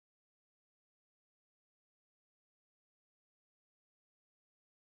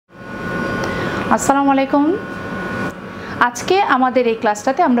আসসালামু আলাইকুম। আজকে আমাদের এই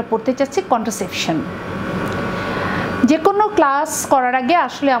ক্লাসটাতে আমরা পড়তে চাচ্ছি কন্ট্রাসেপশন। যে কোনো ক্লাস করার আগে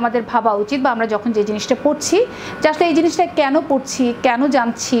আসলে আমাদের ভাবা উচিত, বা আমরা যখন যে জিনিসটা পড়ছি, যে আসলে এই জিনিসটা কেন পড়ছি, কেন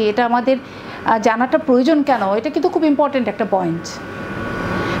জানছি, এটা আমাদের জানাটা প্রয়োজন কেন, এটা কিন্তু খুব ইম্পর্টেন্ট একটা পয়েন্ট।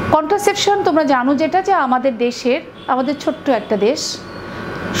 কন্ট্রাসেপশন তোমরা জানো যেটা, যে আমাদের দেশের, আমাদের ছোট্ট একটা দেশ,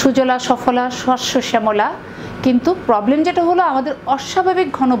 সুজলা সফলা শস্য শ্যামলা, কিন্তু প্রবলেম যেটা হলো আমাদের অস্বাভাবিক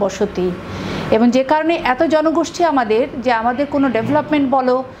ঘনবসতি, এবং যে কারণে এত জনগোষ্ঠী আমাদের, যে আমাদের কোনো ডেভেলপমেন্ট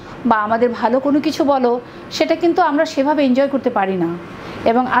বলো বা আমাদের ভালো কোনো কিছু বলো, সেটা কিন্তু আমরা সেভাবে এনজয় করতে পারি না।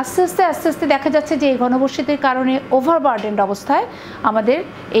 এবং আস্তে আস্তে দেখা যাচ্ছে যে এই ঘনবসতির কারণে ওভারবার্ডেন্ড অবস্থায় আমাদের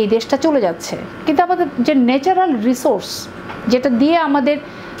এই দেশটা চলে যাচ্ছে। কিন্তু আমাদের যে ন্যাচারাল রিসোর্স, যেটা দিয়ে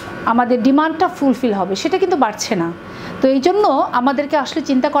আমাদের ডিমান্ডটা ফুলফিল হবে, সেটা কিন্তু বাড়ছে না। তো এই জন্য আমাদেরকে আসলে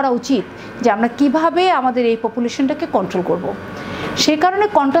চিন্তা করা উচিত যে আমরা কিভাবে আমাদের এই পপুলেশনটাকে কন্ট্রোল করব। সেই কারণে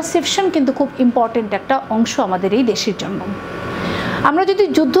কন্ট্রাসেপশন কিন্তু খুব ইম্পর্টেন্ট একটা অংশ আমাদের এই দেশের জন্য। আমরা যদি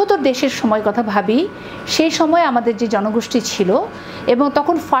যুদ্ধোত্তর দেশের সময় কথা ভাবি, সেই সময় আমাদের যে জনগোষ্ঠী ছিল, এবং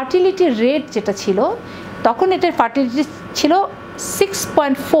তখন ফার্টিলিটি রেট যেটা ছিল, তখন এটার ফার্টিলিটি ছিল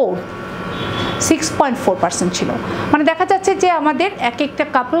 6.4% ছিল। মানে দেখা যাচ্ছে যে আমাদের এক একটা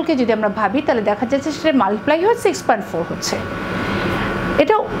কাপলকে যদি আমরা ভাবি, তাহলে দেখা যাচ্ছে সেটা মাল্টিপ্লাই হয়ে 6.4 হচ্ছে।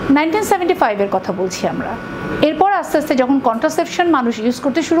 এটা 1975-এর কথা বলছি আমরা। এরপর আস্তে আস্তে যখন কন্ট্রাসেপশন মানুষ ইউজ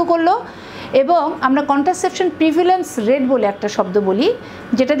করতে শুরু করলো, এবং আমরা কন্ট্রাসেপশন প্রিভিলেন্স রেট বলে একটা শব্দ বলি,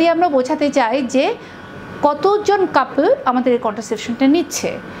 যেটা দিয়ে আমরা বোঝাতে চাই যে কতজন কাপল আমাদের এই কন্ট্রাসেপশনটা নিচ্ছে।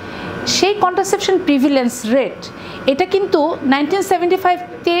 সেই কন্ট্রাসেপশন প্রিভিলেন্স রেট, এটা কিন্তু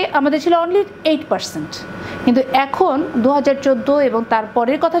 1975-তে আমাদের ছিল অনলি 8%, কিন্তু এখন 2014 এবং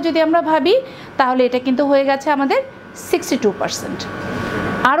তারপরের কথা যদি আমরা ভাবি, তাহলে এটা কিন্তু হয়ে গেছে আমাদের 62%।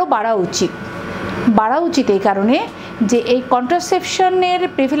 আরও বাড়া উচিত এই কারণে যে এই কন্ট্রাসেপশনের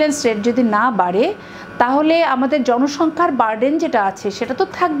প্রিভিলেন্স রেট যদি না বাড়ে, তাহলে আমাদের জনসংখ্যার বার্ডেন যেটা আছে সেটা তো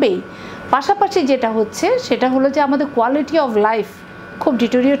থাকবেই, পাশাপাশি যেটা হচ্ছে সেটা হলো যে আমাদের কোয়ালিটি অফ লাইফ খুব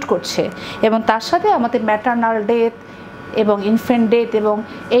ডিটোরিয়েট করছে, এবং তার সাথে আমাদের ম্যাটারনাল ডেথ এবং ইনফ্যান্ট ডেথ, এবং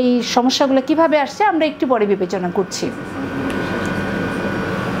এই সমস্যাগুলো কিভাবে আসছে আমরা একটু পরে বিবেচনা করছি।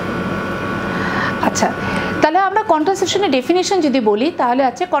 আচ্ছা, তাহলে আমরা কন্ট্রাসেপশনের ডেফিনেশন যদি বলি, তাহলে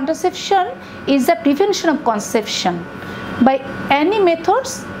আছে contraception is the prevention of conception by any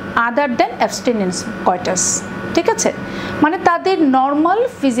methods other than অ্যাবস্টিনেন্স কয়টাস। ঠিক আছে, মানে তাদের নর্মাল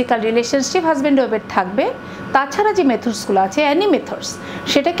ফিজিক্যাল রিলেশনশিপ হাজব্যান্ড ওয়াইফের থাকবে, তাছাড়া যে মেথডসগুলো আছে, অ্যানি মেথডস,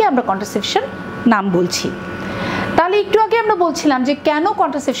 সেটাকে আমরা কন্ট্রাসেপশন নাম বলছি। তাহলে একটু আগে আমরা বলছিলাম যে কেন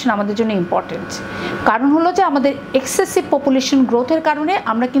কন্ট্রাসেপশন আমাদের জন্য ইম্পর্টেন্ট। কারণ হলো যে আমাদের এক্সেসিভ পপুলেশন গ্রোথের কারণে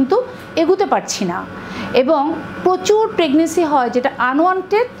আমরা কিন্তু এগোতে পারছি না, এবং প্রচুর প্রেগনেন্সি হয়, যেটা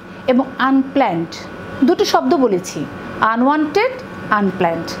আনওয়ান্টেড এবং আনপ্ল্যান্ড, দুটো শব্দ বলেছি, আনওয়ান্টেড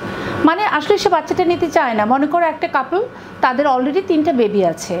আনপ্ল্যান্ড। মানে আসলে সে বাচ্চাটা নিতে চায় না। মনে করো একটা কাপল, তাদের অলরেডি 3টা বেবি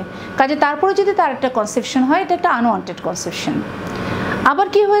আছে, কাজে তারপরে যদি তার একটা কনসেপশন হয়, এটা একটা আনওয়ান্টেড কনসেপশন। আবার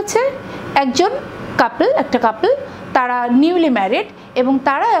কি হয়েছে, একটা কাপল তারা নিউলি ম্যারিড, এবং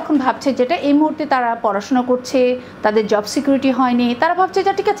তারা এখন ভাবছে, যেটা এই মুহূর্তে তারা পড়াশোনা করছে, তাদের জব সিকিউরিটি হয়নি, তারা ভাবছে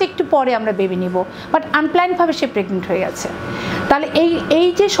যে ঠিক আছে একটু পরে আমরা বেবি নিব, বাট আনপ্ল্যান্ডভাবে সে প্রেগনেন্ট হয়ে গেছে। তাহলে এই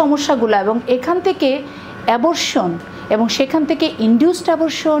যে সমস্যাগুলো, এবং এখান থেকে অ্যাবর্শন, এবং সেখান থেকে ইনডিউসড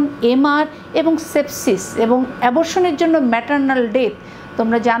অ্যাবর্শন, এমআর এবং সেপসিস, এবং অ্যাবর্শনের জন্য ম্যাটারনাল ডেথ,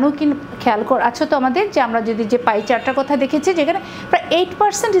 তোমরা জানো কি খেয়াল আছো তো আমাদের, যে আমরা যদি যে পাই চারটার কথা দেখেছি, যেখানে প্রায়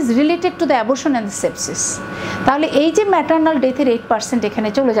 8% is related to the abortion and the sepsis. তাহলে এই যে ম্যাটারনাল ডেথের 8% এখানে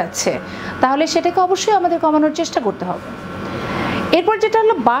চলে যাচ্ছে, তাহলে সেটাকে অবশ্যই আমাদের কমানোর চেষ্টা করতে হবে। এরপর যেটা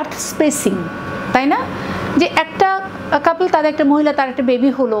হলো বার্থ স্পেসিং, তাই না, যে একটা কাপল, তার একটা মহিলা, তার একটা বেবি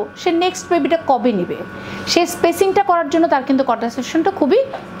হলো, সে নেক্সট বেবিটা কবে নেবে, সেই স্পেসিংটা করার জন্য তার কিন্তু কন্ট্রাসেপশনটা খুবই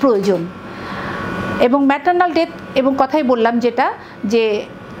প্রয়োজন। এবং ম্যাটারনাল ডেথ, এবং কথাই বললাম যেটা, যে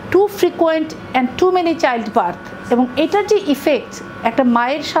two frequent and two many child birth, এবং এটার যে ইফেক্ট একটা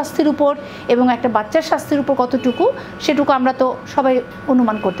মায়ের স্বাস্থ্যের উপর এবং একটা বাচ্চার স্বাস্থ্যের উপর কতটুকু, সেটুকু আমরা তো সবাই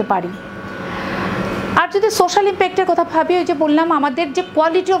অনুমান করতে পারি। আর যদি সোশ্যাল ইম্প্যাক্টের কথা ভাবি, ওই যে বললাম আমাদের যে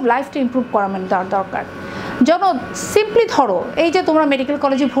কোয়ালিটি অফ লাইফটা ইমপ্রুভ করা মানে দরকার। সিম্পলি ধরো, এই যে তোমরা মেডিকেল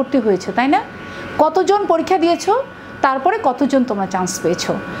কলেজে ভর্তি হয়েছো, তাই না, কতজন পরীক্ষা দিয়েছো, তারপরে কতজন তোমরা চান্স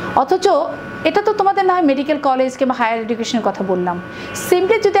পেয়েছো, অথচ এটা তো তোমাদের না হয় মেডিকেল কলেজ কিংবা হায়ার এডুকেশনের কথা বললাম।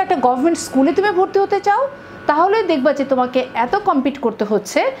 সিম্পলি যদি একটা গভর্নমেন্ট স্কুলে তুমি ভর্তি হতে চাও, তাহলে দেখবা যে তোমাকে এত কম্পিট করতে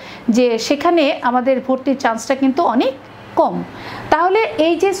হচ্ছে যে সেখানে আমাদের ভর্তির চান্সটা কিন্তু অনেক কম। তাহলে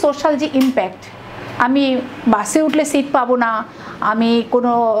এই যে সোশ্যাল যে ইম্প্যাক্ট, আমি বাসে উঠলে সিট পাবো না, আমি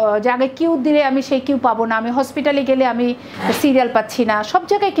কোনো জায়গায় কিউ দিলে আমি সেই কিউ পাবো না, আমি হসপিটালে গেলে আমি সিরিয়াল পাচ্ছি না, সব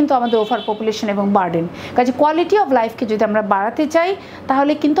জায়গায় কিন্তু আমাদের ওভার পপুলেশন এবং বার্ডেন। কাজে কোয়ালিটি অফ লাইফকে যদি আমরা বাড়াতে চাই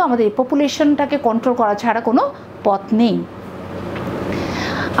তাহলে কিন্তু আমাদের এই পপুলেশনটাকে কন্ট্রোল করা ছাড়া কোনো পথ নেই।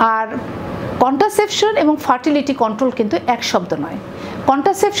 আর কন্ট্রাসেপশন এবং ফার্টিলিটি কন্ট্রোল কিন্তু এক শব্দ নয়।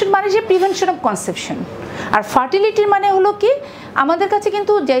 কন্ট্রাসেপশন মানে যে প্রিভেনশন অফ কনসেপশন, আর ফার্টিলিটির মানে হলো কি আমাদের কাছে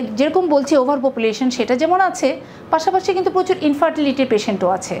কিন্তু যেরকম বলছি ওভার পপুলেশন সেটা যেমন আছে, পাশাপাশি কিন্তু প্রচুর ইনফার্টিলিটির পেশেন্টও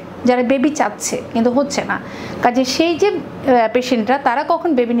আছে যারা বেবি চাচ্ছে কিন্তু হচ্ছে না। কাজে সেই যে পেশেন্টরা তারা কখন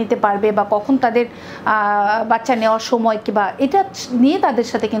বেবি নিতে পারবে বা কখন তাদের বাচ্চা নেওয়ার সময় কিংবা এটা নিয়ে তাদের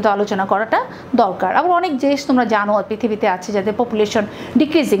সাথে কিন্তু আলোচনা করাটা দরকার। আবার অনেক দেশ তোমরা জানো পৃথিবীতে আছে যাদের পপুলেশন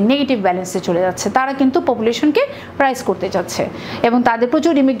ডিক্রিজিং নেগেটিভ ব্যালেন্সে চলে যাচ্ছে, তারা কিন্তু পপুলেশনকে রাইজ করতে যাচ্ছে এবং তাদের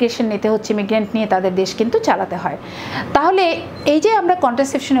প্রচুর ইমিগ্রেশন নিতে হচ্ছে, ইমিগ্রেন্ট নিয়ে তাদের দেশ কিন্তু চালাতে হয়। তাহলে এই যে আমরা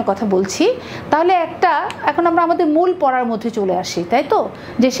কন্ট্রাসেপশনের কথা বলছি, তাহলে এখন আমরা আমাদের মূল পড়ার মধ্যে চলে আসি, তাই তো,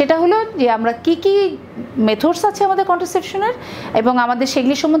 যে সেটা হলো যে আমরা কি কি মেথডস আছে আমাদের কন্ট্রাসেপশনের এবং আমাদের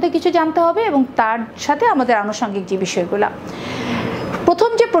সেগুলি সম্বন্ধে কিছু জানতে হবে এবং তার সাথে আমাদের আনুষঙ্গিক যে বিষয়গুলো। প্রথম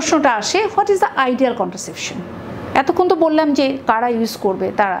যে প্রশ্নটা আসে, what is the ideal contraception? এতক্ষণ তো বললাম যে কারা ইউজ করবে,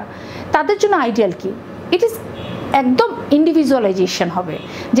 তাদের জন্য আইডিয়াল কি? ইট ইজ একদম ইন্ডিভিজুয়ালাইজেশন হবে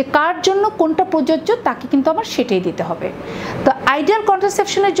যে কার জন্য কোনটা প্রযোজ্য তাকে কিন্তু আমার সেটাই দিতে হবে। তো আইডিয়াল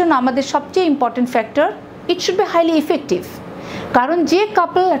কন্ট্রাসেপশনের জন্য আমাদের সবচেয়ে important factor, it should be highly effective. কারণ যে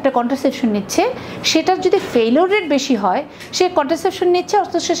কাপল একটা কন্ট্রাসেপশন নিচ্ছে সেটার যদি ফেইলিওর রেট বেশি হয়, সে কন্ট্রাসেপশন নিচ্ছে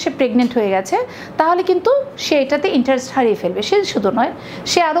অথচ সে প্রেগনেন্ট হয়ে গেছে, তাহলে কিন্তু সে এটাতে ইন্টারেস্ট হারিয়ে ফেলবে। সে শুধু নয়,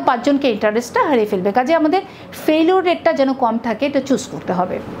 সে আরও 5 জনকে ইন্টারেস্টটা হারিয়ে ফেলবে। কাজে আমাদের ফেইলিওর রেটটা যেন কম থাকে এটা চুজ করতে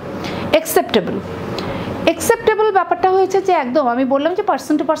হবে। অ্যাকসেপ্টেবল ব্যাপারটা হয়েছে যে একদম আমি বললাম যে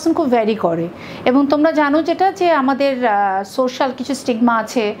পার্সন টু পার্সন খুব ভ্যারি করে এবং তোমরা জানো যেটা যে আমাদের সোশ্যাল কিছু স্টিগমা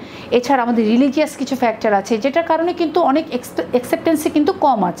আছে, এছাড়া আমাদের রিলিজিয়াস কিছু ফ্যাক্টর আছে যেটার কারণে কিন্তু অনেক অ্যাকসেপ্টেন্সি কিন্তু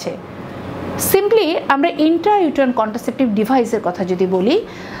কম আছে। সিম্পলি আমরা ইন্ট্রা-ইউটেরাইন কন্ট্রাসেপটিভ ডিভাইসের কথা যদি বলি,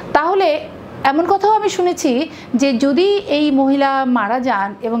 তাহলে এমন কথাও আমি শুনেছি যে যদি এই মহিলা মারা যান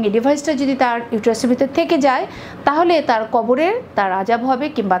এবং এই ডিভাইসটা যদি তার ইউটেরাসের ভিতর থেকে যায় তাহলে তার কবরে তার আযাব হবে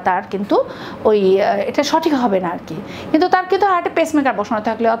কিংবা তার কিন্তু এটা সঠিক হবে না আর কি। কিন্তু তার কিন্তু হার্টে পেসমেকার বসানো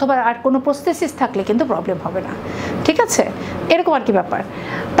থাকলে অথবা আর কোনো প্রস্থেসিস থাকলে কিন্তু প্রবলেম হবে না, ঠিক আছে, এরকম আর কি ব্যাপার।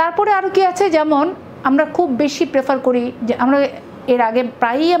 তারপরে আরও কি আছে, যেমন আমরা খুব বেশি প্রেফার করি যে আমরা এর আগে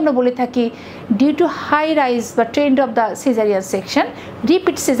প্রায়ই আমরা বলে থাকি ডিউ টু হাই রাইজ বা trend of the caesarean section,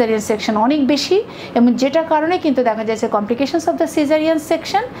 repeat caesarean section অনেক বেশি এবং যেটার কারণে কিন্তু দেখা যাচ্ছে complications of the caesarean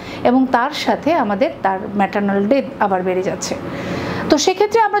section এবং তার সাথে আমাদের তার ম্যাটারনাল ডেথ আবার বেড়ে যাচ্ছে। তো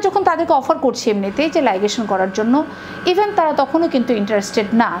সেক্ষেত্রে আমরা যখন তাদেরকে অফার করছি এমনিতেই যে লাইগেশন করার জন্য, ইভেন তারা তখনও কিন্তু ইন্টারেস্টেড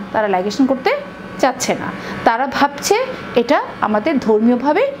না, তারা লাইগেশন করতে চাচ্ছে না, তারা ভাবছে এটা আমাদের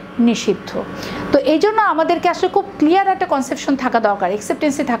ধর্মীয়ভাবে নিষিদ্ধ। তো এই জন্য আমাদেরকে আসলে খুব ক্লিয়ার একটা কনসেপশন থাকা দরকার,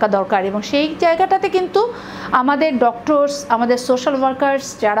 অ্যাকসেপ্টেন্সি থাকা দরকার এবং সেই জায়গাটাতে কিন্তু আমাদের ডক্টরস, আমাদের সোশ্যাল ওয়ার্কার্স,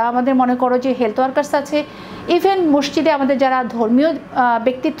 যারা আমাদের মনে করো যে হেলথ ওয়ার্কার্স আছে, ইভেন মসজিদে আমাদের যারা ধর্মীয়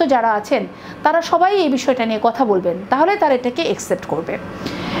ব্যক্তিত্ব যারা আছেন, তারা সবাই এই বিষয়টা নিয়ে কথা বলবেন, তাহলে তারা এটাকে অ্যাকসেপ্ট করবে।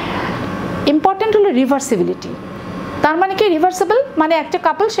 ইম্পর্টেন্ট হলো রিভার্সিবিলিটি। তার মানে কি রিভার্সেবল মানে একটা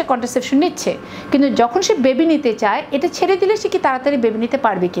কাপল সে কন্ট্রাসেপশন নিচ্ছে কিন্তু যখন সে বেবি নিতে চায় এটা ছেড়ে দিলে সে কি তাড়াতাড়ি বেবি নিতে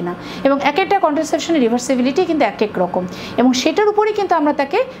পারবে কিনা, এবং এক একটা কন্ট্রাসেপশনের রিভার্সিবিলিটি কিন্তু এক এক রকম এবং সেটার উপরেই কিন্তু আমরা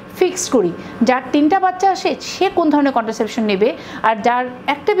তাকে ফিক্সড করি। যার 3টা বাচ্চা আসে সে কোন ধরনের কন্ট্রাসেপশন নেবে আর যার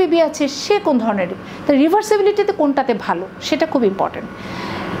একটা বেবি আছে সে কোন ধরনের, তো রিভার্সিবিলিটিতে কোনটাতে ভালো সেটা খুব ইম্পর্টেন্ট।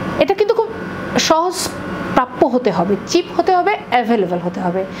 এটা কিন্তু খুব সহজ প্রাপ্য হতে হবে, চিপ হতে হবে, অ্যাভেলেবল হতে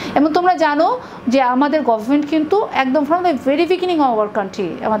হবে। এবং তোমরা জানো যে আমাদের গভর্নমেন্ট কিন্তু একদম from the very beginning of our country,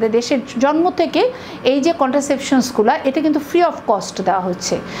 আমাদের দেশের জন্ম থেকে এই যে কন্ট্রাসেপশনসগুলো এটা কিন্তু ফ্রি অফ কস্ট দেওয়া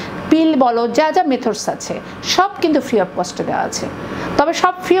হচ্ছে। পিল বলো, যা যা মেথডস আছে সব কিন্তু ফ্রি অফ কস্টে দেওয়া আছে। তবে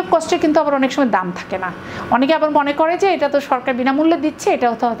সব ফ্রি অফ কস্টে কিন্তু আবার অনেক সময় দাম থাকে না, অনেকে আবার মনে করে যে এটা তো সরকার বিনামূল্যে দিচ্ছে,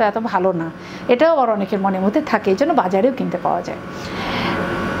 এটাও তো হয়তো এত ভালো না, এটাও আবার অনেকের মনের মধ্যে থাকে, এই জন্য বাজারেও কিনতে পাওয়া যায়।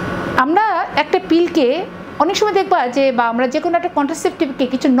 আমরা একটা পিলকে অনেক সময় দেখবা যে বা আমরা যে কোনো একটা কন্ট্রাসেপটিভকে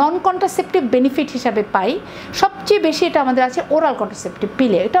কিছু নন কন্ট্রাসেপটিভ বেনিফিট হিসাবে পাই, সবচেয়ে বেশি এটা আমাদের আছে ওরাল কন্ট্রাসেপটিভ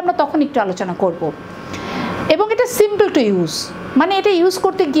পিলে, এটা আমরা তখন একটু আলোচনা করব। এবং এটা সিম্পল টু ইউজ, মানে এটা ইউজ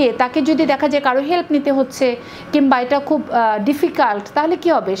করতে গিয়ে তাকে যদি দেখা যায় কারো হেল্প নিতে হচ্ছে কিংবা এটা খুব ডিফিকাল্ট, তাহলে কি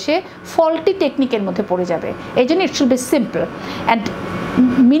হবে, সে ফল্টি টেকনিকের মধ্যে পড়ে যাবে। এই জন্য it should be simple and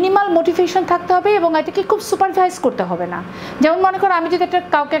minimal motivation থাকতে হবে এবং এটাকে খুব সুপারভাইজ করতে হবে না। যেমন মনে করো আমি যদি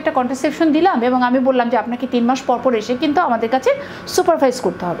কাউকে একটা কন্ট্রাসেপশন দিলাম এবং আমি বললাম যে আপনাকে 3 মাস পর পর এসে কিন্তু আমাদের কাছে সুপারভাইজ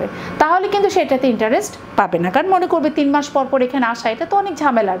করতে হবে, তাহলে কিন্তু সেটাতে ইন্টারেস্ট পাবে না, কারণ মনে করবে 3 মাস পর পর এখানে আসা এটা তো অনেক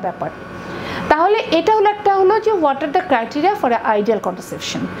ঝামেলার ব্যাপার। তাহলে এটা হলো যে what are the criteria for ideal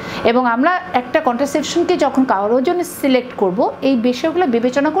contraception, এবং আমরা একটা কন্ট্রাসেপশনকে যখন কারোর জন্য সিলেক্ট করব এই বিষয়গুলো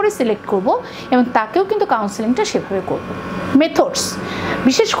বিবেচনা করে সিলেক্ট করব, এবং তাকেও কিন্তু কাউন্সেলিংটা সেভাবে করব। মেথডস,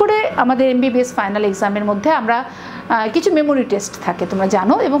 বিশেষ করে আমাদের MBBS ফাইনাল এক্সামের মধ্যে আমরা কিছু মেমোরি টেস্ট থাকে তোমরা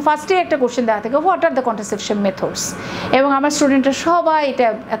জানো, এবং ফার্স্টে একটা কোশ্চেন দেওয়া থাকে what are the contraception methods, এবং আমার স্টুডেন্টরা সবাই এটা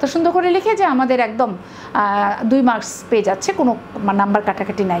এত সুন্দর করে লিখে যে আমাদের একদম 2 মার্কস পেয়ে যাচ্ছে, কোনো নাম্বার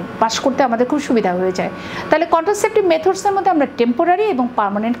কাটাকাটি নাই, পাস করতে আমাদের খুব সুবিধা হয়ে যায়। তাহলে কন্ট্রাসেপটিভ মেথডসের মধ্যে আমরা টেম্পোরারি এবং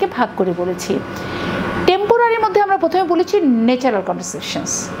পার্মানেন্টকে ভাগ করে বলেছি। টেম্পোরারির মধ্যে আমরা প্রথমে বলেছি ন্যাচারাল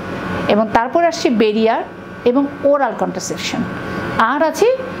কন্ট্রাসেপশনস, এবং তারপর আসছে বেরিয়ার এবং ওরাল কন্ট্রাসেপশন, আর আছে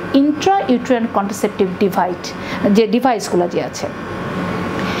ইন্ট্রা ইউটেরাইন কন্ট্রাসেপটিভ যে ডিভাইসগুলো যে আছে।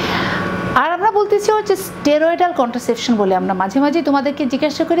 আর আমরা বলতেছি হচ্ছে স্টেরয়েডাল কন্ট্রাসেপশন বলে, আমরা মাঝে মাঝে তোমাদেরকে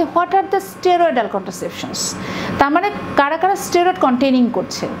জিজ্ঞাসা করি হোয়াট আর দ্য স্টেরয়েডাল কন্ট্রাসেপশনস, তার মানে কারা কারা স্টেরয়েড কন্টেনিং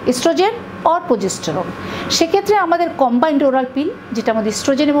করছে, ইস্ট্রোজেন অর প্রজেস্টেরন। সেক্ষেত্রে আমাদের কম্বাইন্ড ওরাল পিল, যেটা আমাদের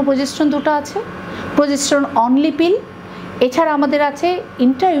ইস্ট্রোজেন এবং প্রজেস্টেরন দুটো আছে, প্রজেস্টেরন অনলি পিল, এছাড়া আমাদের আছে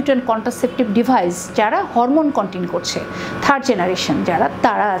ইন্ট্রাইউটেরাইন কন্ট্রাসেপটিভ ডিভাইস যারা হরমোন কন্টেইন করছে, 3rd জেনারেশন যারা,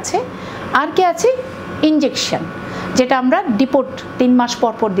 তারা আছে। আর কি আছে ইনজেকশন, যেটা আমরা ডিপোর্ট 3 মাস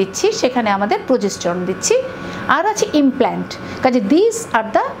পর পর দিচ্ছি, সেখানে আমাদের প্রজেস্টেরন দিচ্ছি। আর আছে ইমপ্ল্যান্ট। কাজে this are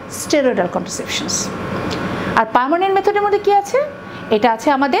the steroidal কন্ট্রাসেপশনস। R permanent মেথডের মধ্যে কি আছে, এটা আছে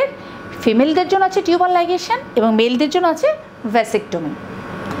আমাদের ফিমেলদের জন্য আছে টিউবাল লাইগেশন, এবং মেলদের জন্য আছে ভ্যাসেক্টমি।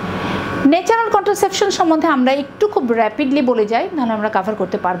 ন্যাচারাল কন্ট্রাসেপশন সম্বন্ধে আমরা একটু খুব র্যাপিডলি বলে যাই, নাহলে আমরা কভার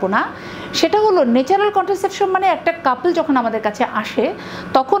করতে পারবো না। সেটা হলো ন্যাচারাল কন্ট্রাসেপশন মানে একটা কাপল যখন আমাদের কাছে আসে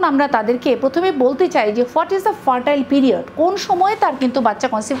তখন আমরা তাদেরকে প্রথমে বলতে চাই যে what is the fertile period, কোন সময়ে তার কিন্তু বাচ্চা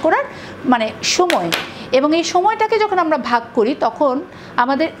কনসিভ করার মানে সময়, এবং এই সময়টাকে যখন আমরা ভাগ করি তখন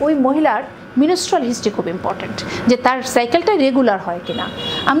আমাদের ওই মহিলার মিনস্ট্রুয়াল হিস্ট্রি খুব ইম্পর্ট্যান্ট, যে তার সাইকেলটা রেগুলার হয় কিনা।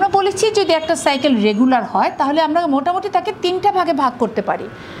 আমরা বলেছি যদি একটা সাইকেল রেগুলার হয় তাহলে আমরা মোটামুটি তাকে 3টা ভাগে ভাগ করতে পারি,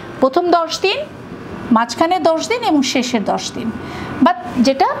 প্রথম 10 দিন, মাঝখানে 10 দিন এবং শেষের 10 দিন, বা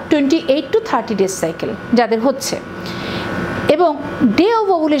যেটা 28 to 30 ডেজ সাইকেল যাদের হচ্ছে। এবং ডে অফ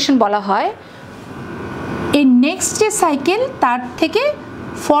ওভুলেশন বলা হয় এই নেক্সট যে সাইকেল তার থেকে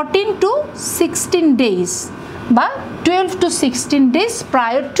 14 to 16 ডেজ বা 12 to 16 days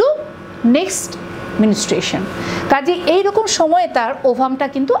prior to next menstruation. কাজে এইরকম সময়ে তার ওভামটা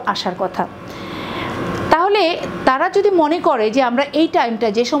কিন্তু আসার কথা। তাহলে তারা যদি মনে করে যে আমরা এই টাইমটা,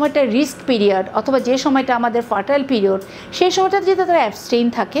 যে সময়টা রিস্ক পিরিয়ড অথবা যে সময়টা আমাদের ফার্টাইল পিরিয়ড, সেই সময়টা যদি তারা অ্যাবস্টেইন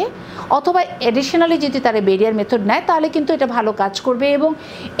থাকে অথবা এডিশনালি যদি তারা বেরিয়ার মেথড নেয় তাহলে কিন্তু এটা ভালো কাজ করবে। এবং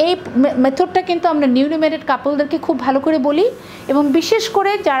এই মেথডটা কিন্তু আমরা নিউলি ম্যারিড কাপলদেরকে খুব ভালো করে বলি, এবং বিশেষ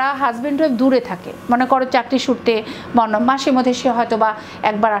করে যারা হাজব্যান্ড ওয়াইফ দূরে থাকে, মনে করো চাকরি সূত্রে বা মাসের মধ্যে সে হয়তো বা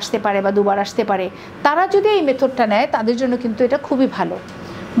একবার আসতে পারে বা 2বার আসতে পারে, তারা যদি এই মেথডটা নেয় তাদের জন্য কিন্তু এটা খুবই ভালো।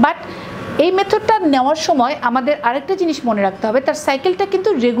 বাট এই মেথডটা নেওয়ার সময় আমাদের আরেকটা জিনিস মনে রাখতে হবে, তার সাইকেলটা কিন্তু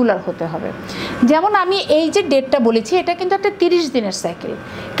রেগুলার হতে হবে। যেমন আমি এই যে ডেটটা বলেছি এটা কিন্তু একটা 30 দিনের সাইকেল,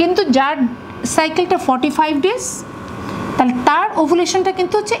 কিন্তু যার সাইকেলটা 45 ডেজ তাহলে তার ওভুলেশনটা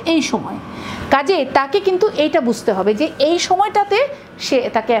কিন্তু হচ্ছে এই সময়। কাজে তাকে কিন্তু এইটা বুঝতে হবে যে এই সময়টাতে সে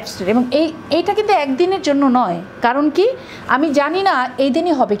তাকে অ্যাবস্টেন, এবং এইটা কিন্তু একদিনের জন্য নয়। কারণ কি আমি জানি না এই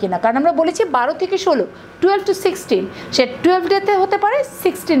দিনই হবে কিনা, কারণ আমরা বলেছি 12 থেকে 16, 12 to 16, সে 12 ডেতে হতে পারে,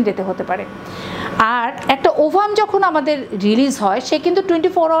 16 ডেতে হতে পারে। আর একটা ওভাম যখন আমাদের রিলিজ হয় সে কিন্তু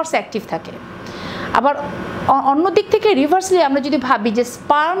 24 আওয়ার্স অ্যাক্টিভ থাকে। আবার অন্য দিক থেকে রিভার্সলি আমরা যদি ভাবি যে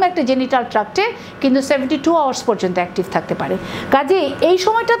স্পার্ম একটা জেনিটাল ট্রাক্টে কিন্তু 72 আওয়ার্স পর্যন্ত অ্যাক্টিভ থাকতে পারে। কাজে এই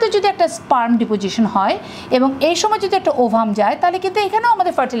সময়টাতে যদি একটা স্পার্ম ডিপোজিশন হয় এবং এই সময় যদি একটা ওভাম যায় তাহলে কিন্তু এখানেও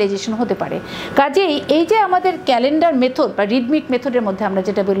আমাদের ফার্টিলাইজেশন হতে পারে। কাজেই এই যে আমাদের ক্যালেন্ডার মেথড বা রিদমিক মেথডের মধ্যে আমরা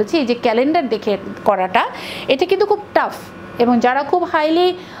যেটা বলেছি, এই যে ক্যালেন্ডার দেখে করাটা, এটা কিন্তু খুব টাফ, এবং যারা খুব হাইলি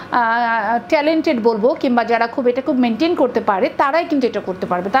ট্যালেন্টেড বলবো কিংবা যারা এটা খুব মেনটেন করতে পারে তারাই কিন্তু এটা করতে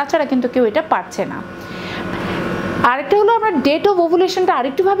পারবে, তাছাড়া কিন্তু কেউ এটা পারছে না। আরেকটা হলো আমরা ডেট অফ ওভুলেশনটা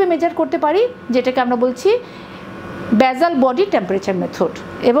আরেকটুভাবে মেজার করতে পারি, যেটাকে আমরা বলছি বেজাল বডি টেম্পারেচার মেথড।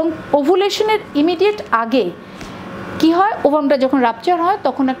 এবং ওভুলেশনের ইমিডিয়েট আগে কি হয়, ওভামটা যখন রাপচার হয়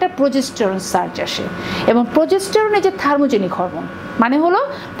তখন একটা প্রোজেস্টেরন সার্জ আসে, এবং প্রোজেস্টেরন এই যে থার্মোজেনিক হরমোন, মানে হলো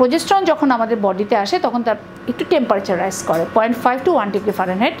প্রোজেস্টেরন যখন আমাদের বডিতে আসে তখন তার একটু টেম্পারেচার রাইজ করে, 0.5 to 1 ডিগ্রি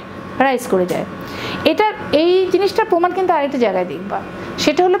ফারেনহাইট রাইজ করে যায়। এই জিনিসটার প্রমাণ কিন্তু আরেকটা জায়গায় দেখবা,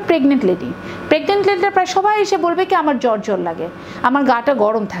 সেটা হলো প্রেগনেন্ট লেডি। প্রেগনেন্ট লেডিটা প্রায় সবাই এসে বলবে কি আমার জ্বর লাগে, আমার গাটা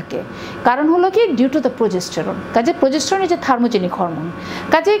গরম থাকে, কারণ হলো কি ডিউ টু দ্য প্রোজেস্টেরন। কাজে প্রোজেস্টেরন যে থার্মোজেনিক হরমোন,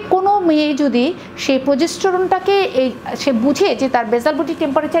 কাজে কোনো মেয়ে যদি সেই প্রোজেস্টেরনটাকে সে বুঝে যে তার বেজাল বডি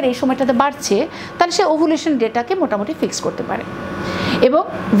টেম্পারেচার এই সময়টাতে বাড়ছে, তাহলে সে ওভুলেশন ডেটাকে মোটামুটি ফিক্স করতে পারে। এবং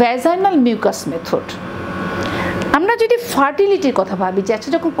ভ্যাজাইনাল মিউকাস মেথড আমরা যদি ফার্টিলিটির কথা ভাবি যে আচ্ছা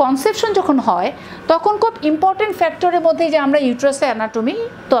যখন কনসেপশন যখন হয় তখন খুব ইম্পর্টেন্ট ফ্যাক্টরের মধ্যে যে আমরা ইউট্রাসের অ্যানাটমি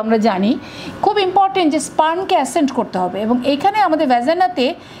তো আমরা জানি খুব ইম্পর্টেন্ট যে স্পার্মকে অ্যাসেন্ড করতে হবে এবং এইখানে আমাদের ভ্যাজানাতে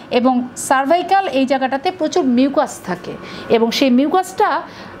এবং সার্ভাইকাল এই জায়গাটাতে প্রচুর মিউকাস থাকে এবং সেই মিউকাসটা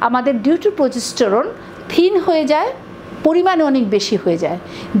আমাদের ডিউ টু প্রোজেস্টেরন থিন হয়ে যায়, পরিমাণে অনেক বেশি হয়ে যায়,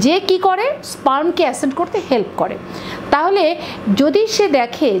 যে কি করে স্পার্মকে অ্যাসেন্ড করতে হেল্প করে। তাহলে যদি সে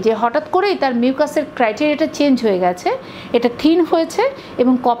দেখে যে হঠাৎ করেই তার মিউকাসের ক্রাইটেরিয়াটা চেঞ্জ হয়ে গেছে, এটা থিন হয়েছে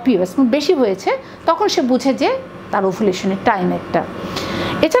এবং কপিয়াস বেশি হয়েছে, তখন সে বুঝে যে তার ওভুলেশনের টাইম একটা।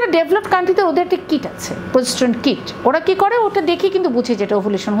 এছাড়া ডেভেলপড কান্ট্রিতে ওদের একটা কিট আছে, প্রজেস্টেরন কিট। ওরা কি করে ওটা দেখে কিন্তু বুঝে যেটা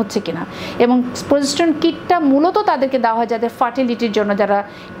ওভুলেশন হচ্ছে কিনা, এবং প্রজেস্টেরন কিটটা মূলত তাদেরকে দেওয়া হয় যাদের ফার্টিলিটির জন্য, যারা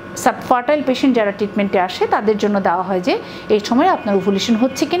সাবফার্টাইল পেশেন্ট যারা ট্রিটমেন্টে আসে তাদের জন্য দেওয়া হয় যে এই সময় আপনার ওভুলেশন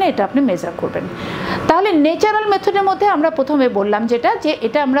হচ্ছে কিনা এটা আপনি মেজার করবেন। তাহলে ন্যাচারাল মেথডের মধ্যে আমরা প্রথমে বললাম যে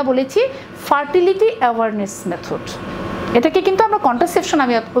এটা আমরা বলেছি ফার্টিলিটি অ্যাওয়ারনেস মেথড। এটাকে কিন্তু আমরা কন্ট্রাসেপশন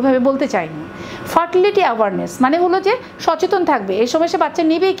আমি ওইভাবে বলতে চাইনি। ফার্টিলিটি অ্যাওয়ারনেস মানে হলো যে সচেতন থাকবে এই সময় সে বাচ্চা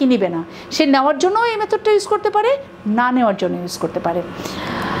নেবে কি নেবে না, সে নেওয়ার জন্য এই মেথডটা ইউজ করতে পারে, না নেওয়ার জন্য ইউজ করতে পারে।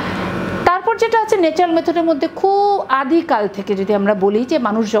 তারপর যেটা আছে ন্যাচারাল মেথডের মধ্যে খুব আদিকাল থেকে যদি আমরা বলি যে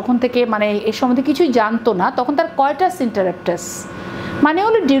মানুষ যখন থেকে মানে এর সম্বন্ধে কিছুই জানতো না, তখন তার কয়টাস ইন্টারাপ্টাস মানে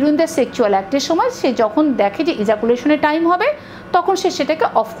হলো ডিউরিং দ্য সেক্সুয়াল অ্যাক্টের সময় সে যখন দেখে যে ইজাকুলেশনের টাইম হবে তখন সে সেটাকে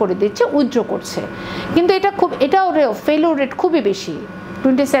অফ করে দিচ্ছে, উইথড্র করছে। কিন্তু এটাও ফেলিওর রেট খুবই বেশি,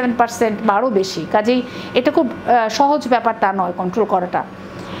 27% বা আরও বেশি। কাজেই এটা খুব সহজ ব্যাপারটা নয় কন্ট্রোল করাটা।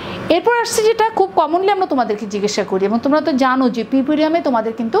 এরপর আসছে যেটা খুব কমনলি আমরা তোমাদেরকে জিজ্ঞাসা করি এবং তোমরা তো জানো যে পিউরিয়ামে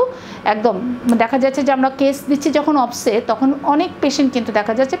তোমাদের কিন্তু একদম দেখা যাচ্ছে যে আমরা কেস দিচ্ছি যখন অফসে, তখন অনেক পেশেন্ট কিন্তু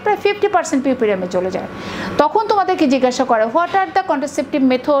দেখা যাচ্ছে প্রায় 50% পিউরিয়ামে চলে যায়। তখন তোমাদেরকে জিজ্ঞাসা করে what are the contraceptive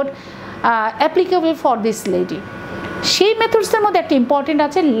method applicable for this lady. সেই মেথডসের মধ্যে একটা ইম্পর্টেন্ট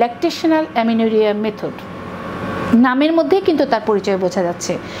আছে ল্যাকটেশনাল অ্যামিনোরিয়া মেথড। নামের মধ্যে কিন্তু তার পরিচয় বোঝা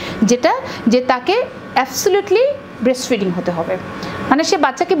যাচ্ছে যেটা যে তাকে অ্যাবসলিউটলি ব্রেস্ট ফিডিং হতে হবে, মানে সে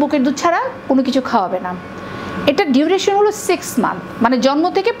বাচ্চাকে বুকের দুধ ছাড়া কোনো কিছু খাওয়াবে না। এটা ডিউরেশন হলো 6 মান্থ, মানে জন্ম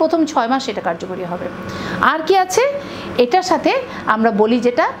থেকে প্রথম 6 মাস এটা কার্যকরী হবে। আর কি আছে এটার সাথে আমরা বলি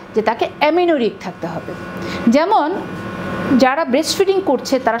যেটা যে তাকে অ্যামিনোরিক থাকতে হবে। যেমন যারা ব্রেস্ট ফিডিং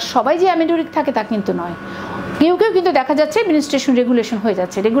করছে তারা সবাই যে অ্যামিনোরিক থাকে তা কিন্তু নয়। কেউ কিন্তু দেখা যাচ্ছে মেনস্ট্রুয়েশন রেগুলেশন হয়ে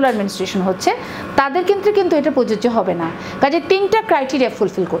যাচ্ছে, রেগুলার মেনস্ট্রুয়েশন হচ্ছে, তাদের ক্ষেত্রে কিন্তু এটা প্রযোজ্য হবে না। কাজে 3টা ক্রাইটেরিয়া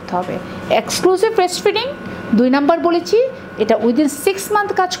ফুলফিল করতে হবে। এক্সক্লুসিভ ব্রেস্ট ফিডিং, 2 নাম্বার বলেছি এটা উইদিন 6 মান্থ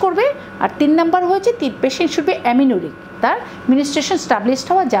কাজ করবে, আর 3 নাম্বার হয়েছে পেশেন্ট শুড বি অ্যামিনোরিক, তার মেনস্ট্রুয়েশন স্টাবলিশড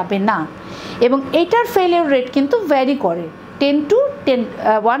হওয়া যাবে না। এবং এইটার ফেলিওর রেট কিন্তু ভ্যারি করে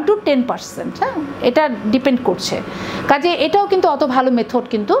 1 to 10%। হ্যাঁ, এটা ডিপেন্ড করছে। কাজে এটাও কিন্তু অত ভালো মেথড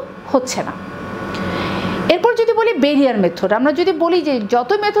কিন্তু হচ্ছে না। এরপর যদি বলি ব্যারিয়ার মেথড, আমরা যদি বলি যে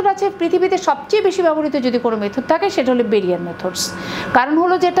যত মেথড আছে পৃথিবীতে সবচেয়ে বেশি ব্যবহৃত যদি কোনো মেথড থাকে সেটা হলো ব্যারিয়ার মেথডস। কারণ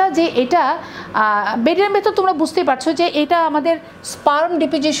হলো যেটা যে এটা ব্যারিয়ার মেথড তোমরা বুঝতেই পারছো যে এটা আমাদের sperm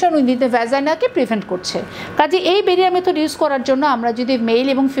deposition within the ভ্যাজাইনাকে prevent করছে। কাজে এই ব্যারিয়ার মেথড ইউজ করার জন্য আমরা যদি মেল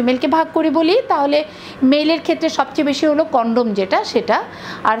এবং ফিমেলকে ভাগ করি বলি, তাহলে মেলের ক্ষেত্রে সবচেয়ে বেশি হলো কন্ডোম যেটা সেটা,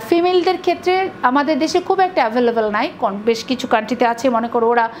 আর ফিমেলদের ক্ষেত্রে আমাদের দেশে খুব একটা অ্যাভেলেবেল নাই, বেশ কিছু কান্ট্রিতে আছে, মনে করো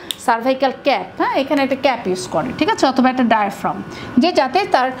ওরা সার্ভাইকাল ক্যাপ, হ্যাঁ এখানে একটা ক্যাপ ইউজ করে, ঠিক আছে, অথবা একটা ডায়াফ্রাম, যে যাতে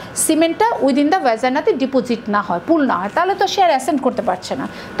তার সিমেন্টটা উইদিন দ্য ভ্যাজাইনাতে ডিপোজিট না হয়, পুল না হয়, তাহলে তো সে আর অ্যাসেন্ট করতে পারছে না,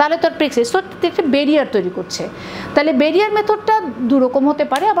 তাহলে তো আর প্রেক্সিস তো একটা ব্যারিয়ার তৈরি করছে। তাহলে ব্যারিয়ার মেথডটা দুরকম হতে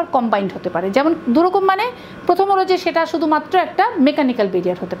পারে, আবার কম্বাইন্ড হতে পারে। যেমন দুরকম মানে প্রথম হলো যে সেটা শুধুমাত্র একটা মেকানিক্যাল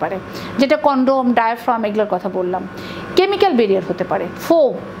ব্যারিয়ার হতে পারে, যেটা কন্ডোম, ডায়াফ্রাম এগুলোর কথা বললাম। কেমিক্যাল ব্যারিয়ার হতে পারে,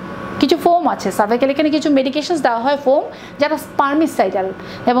 ফোম, কিছু ফোম আছে সার্ভাইকাল, এখানে কিছু মেডিকেশনস দেওয়া হয় ফোম, যারা স্পার্মিসাইডাল,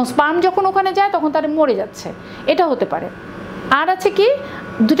 এবং স্পার্ম যখন ওখানে যায় তখন তারা মরে যাচ্ছে, এটা হতে পারে। আর আছে কি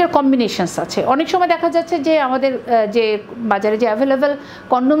দুটার কম্বিনেশনস আছে। অনেক সময় দেখা যাচ্ছে যে আমাদের যে বাজারে যে অ্যাভেলেবেল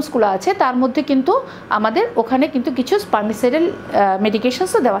কন্ডোমসগুলো আছে তার মধ্যে কিন্তু আমাদের ওখানে কিন্তু কিছু স্পার্মিসাইডাল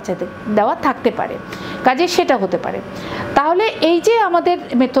মেডিকেশনসও দেওয়া থাকতে পারে, কাজে সেটা হতে পারে। তাহলে এই যে আমাদের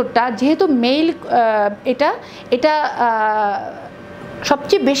মেথডটা যেহেতু মেল এটা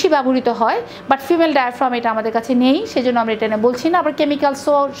সবচেয়ে বেশি ব্যবহৃত হয়, বাট ফিমেল ডায়াফ্রাম এটা আমাদের কাছে নেই, সেজন্য আমরা এটা নিয়ে বলছি না। আবার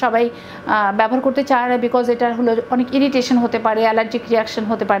কেমিক্যালসও সবাই ব্যবহার করতে চায় না, বিকজ এটা হলো অনেক ইরিটেশন হতে পারে, অ্যালার্জিক রিয়াকশন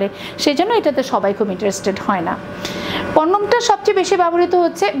হতে পারে, সেই জন্য এটাতে সবাই খুব ইন্টারেস্টেড হয় না। কন্ডোমটা সবচেয়ে বেশি ব্যবহৃত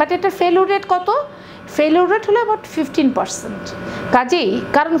হচ্ছে, বাট এটার ফেলিওর রেট কত? ফেলিওর রেট হলো অ্যাবাউট 15%। কাজেই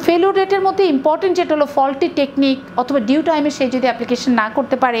কারণ ফেলিওর রেটের মধ্যে ইম্পর্টেন্ট যেটা হলো ফল্টি টেকনিক অথবা ডিউ টাইমে সে যদি অ্যাপ্লিকেশন না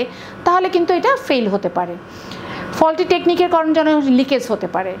করতে পারে তাহলে কিন্তু এটা ফেল হতে পারে। ফল্টি টেকনিকের কারণে যেন লিকেজ হতে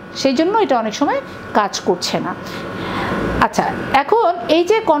পারে, সেই জন্য এটা অনেক সময় কাজ করছে না। আচ্ছা, এখন এই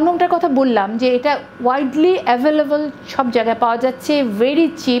যে কন্ডোমটার কথা বললাম যে এটা ওয়াইডলি অ্যাভেলেবল, সব জায়গায় পাওয়া যাচ্ছে, very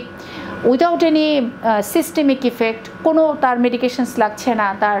chip, without any systemic effect, কোনো তার মেডিকেশনস লাগছে না,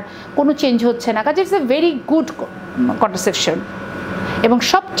 তার কোনো চেঞ্জ হচ্ছে না, কাজে it's a very good contraception. এবং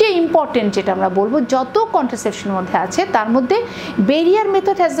সবচেয়ে ইম্পর্টেন্ট যেটা আমরা বলবো, যত কন্ট্রাসেপশনের মধ্যে আছে তার মধ্যে barrier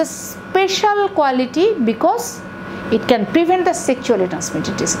method has the special quality because it can prevent the sexually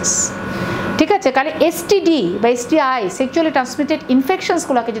transmitted disease. ঠিক আছে, কারণ এসটিডি বা এসটিআই সেক্সুয়ালি ট্রান্সমিটেড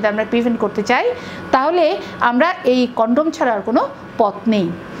ইনফেকশনসগুলোকে যদি আমরা প্রিভেন্ট করতে চাই তাহলে আমরা এই কন্ডোম ছাড়া আর কোনো পথ নেই।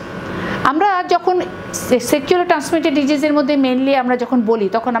 আমরা যখন সেক্সুয়ালি ট্রান্সমিটেড ডিজিজের মধ্যে মেনলি আমরা যখন বলি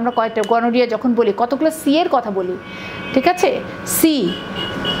তখন আমরা কয়েকটা গনোরিয়া যখন বলি কতগুলো সি এর কথা বলি। ঠিক আছে, সি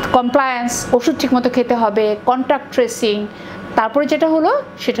কমপ্লায়েন্স, ওষুধ ঠিকমতো খেতে হবে, কন্ট্যাক্ট ট্রেসিং, তারপরে যেটা হলো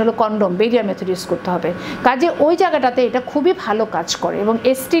সেটা হলো কন্ডোম, বেরিয়ার মেথড ইউজ করতে হবে। কাজে ওই জায়গাটাতে এটা খুবই ভালো কাজ করে এবং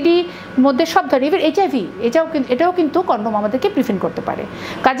এসটিডি মধ্যে সব ধরে ইভেন এইচআইভি এটাও কিন্তু কন্ডোম আমাদেরকে প্রিভেন্ট করতে পারে।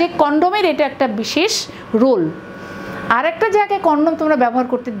 কাজে কন্ডোমের এটা একটা বিশেষ রোল। আর একটা জায়গায় কন্ডোম তোমরা ব্যবহার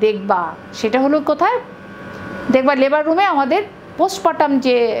করতে দেখবা, সেটা হলো কোথায় দেখবা, লেবার রুমে আমাদের পোস্টপার্টাম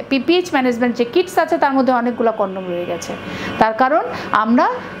যে পিপিএইচ ম্যানেজমেন্ট যে কিটস আছে তার মধ্যে অনেকগুলো কন্ডোম রয়ে গেছে। তার কারণ আমরা,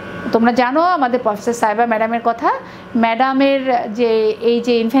 তোমরা জানো আমাদের প্রফেসর সাহেবা ম্যাডামের কথা, ম্যাডামের যে এই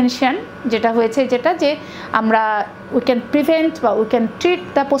যে ইনভেনশন যেটা হয়েছে, যেটা যে আমরা উই ক্যান প্রিভেন্ট বা we can treat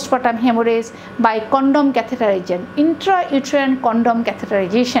the postpartum haemorrhage by condom catheterisation, Intra uterine condom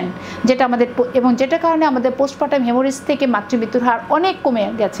catheterisation, যেটা আমাদের এবং যেটার কারণে আমাদের পোস্টপার্টাম হেমোরেজ থেকে মাতৃমৃত্যুর হার অনেক কমে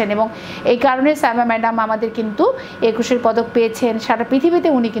গেছেন। এবং এই কারণে সাহেবা ম্যাডাম আমাদের কিন্তু 21 পদক পেয়েছেন। সারা পৃথিবীতে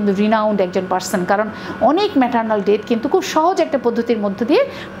উনি কিন্তু রিনাউন্ড একজন পার্সন, কারণ অনেক ম্যাটারনাল ডেথ কিন্তু খুব সহজ একটা পদ্ধতির মধ্য দিয়ে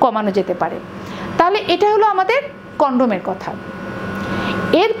কমানো যেতে পারে। তাহলে এটা হলো আমাদের কন্ডোমের কথা।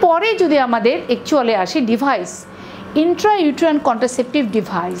 এরপরে যদি আমাদের অ্যাকচুয়ালি আসি ডিভাইস, ইন্ট্রাইউটেরাইন কন্ট্রাসেপটিভ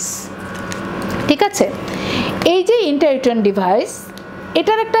ডিভাইস। ঠিক আছে, এই যে ইন্ট্রাইউটেরাইন ডিভাইস,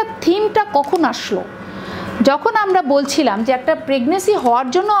 এটার একটা থিমটা কখন আসলো, যখন আমরা বলছিলাম যে একটা প্রেগনেন্সি হওয়ার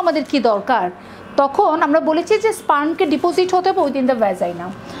জন্য আমাদের কি দরকার, তখন আমরা বলেছি যে স্পার্মকে ডিপোজিট হতে হবে উইদিন দ্য ভ্যাজাইনা।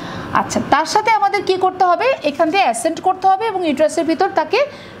 আচ্ছা, তার সাথে আমাদের কি করতে হবে, এখান থেকে অ্যাসেন্ট করতে হবে এবং ইউটেরাসের ভিতর তাকে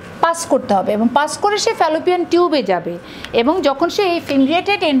পাস করতে হবে এবং পাস করে সে ফ্যালোপিয়ান টিউবে যাবে এবং যখন সে এই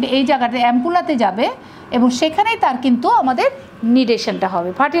ফিমরিয়েটেড এই জায়গাতে অ্যাম্পুলাতে যাবে এবং সেখানেই তার কিন্তু আমাদের নিডেশনটা হবে,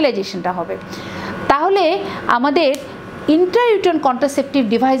 ফার্টিলাইজেশনটা হবে। তাহলে আমাদের ইন্ট্রাইউটেরাইন কন্ট্রাসেপটিভ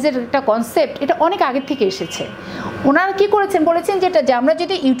ডিভাইসের একটা কনসেপ্ট এটা অনেক আগের থেকে এসেছে। ওনারা কী করেছেন, বলেছেন যেটা যে আমরা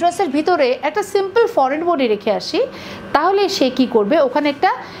যদি ইউটেরাসের ভিতরে একটা সিম্পল ফরেন বডি রেখে আসি তাহলে সে কি করবে, ওখানে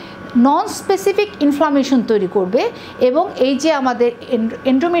একটা নন স্পেসিফিক ইনফ্লামেশন তৈরি করবে এবং এই যে আমাদের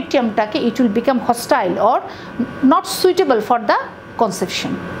এন্ডোমেট্রিয়ামটাকে it will become hostile or not suitable for the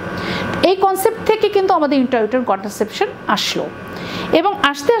conception. এই কনসেপ্ট থেকে কিন্তু আমাদের ইন্ট্রাইউটেরাইন কন্ট্রাসেপশন আসলো এবং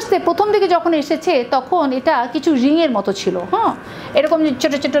আস্তে আস্তে প্রথম দিকে যখন এসেছে তখন এটা কিছু রিংয়ের মতো ছিল, হ্যাঁ, এরকম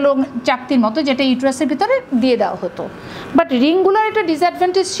ছোটো ছোটো চাকতির মতো, যেটা ইউটেরাসের ভিতরে দিয়ে দেওয়া হতো। বাট রিংগুলোর একটা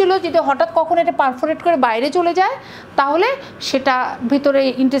ডিসঅ্যাডভান্টেজ ছিল, যদি হঠাৎ কখন এটা পারফোরেট করে বাইরে চলে যায় তাহলে সেটা ভিতরে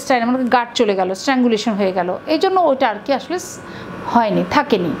ইন্টেস্টাইন মানে গার্ড চলে গেল, স্ট্র্যাঙ্গুলেশন হয়ে গেল, এই জন্য ওইটা আর কি আসলে হয়নি,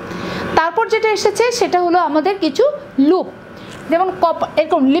 থাকেনি। তারপর যেটা এসেছে সেটা হলো আমাদের কিছু লুপ, যেমন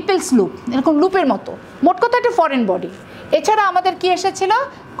এরকম লিপেলস লুপ, এরকম লুপের মতো, মোট কথা একটা ফরেন বডি। এছাড়া আমাদের কি এসেছিল,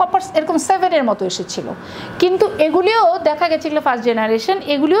 কপার এরকম 7-এর মতো এসেছিল, কিন্তু এগুলিও দেখা গেছে, এগুলো ফার্স্ট জেনারেশন,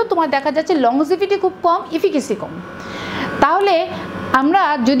 এগুলিও তোমার দেখা যাচ্ছে লংজিভিটি খুব কম, ইফিকেসি কম। তাহলে আমরা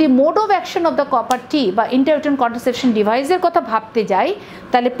যদি mode of action of the copper টি বা ইন্ট্রাইউটেরাইন কন্ট্রাসেপশন ডিভাইসের কথা ভাবতে যাই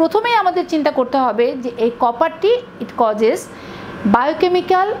তাহলে প্রথমেই আমাদের চিন্তা করতে হবে যে এই copper T it causes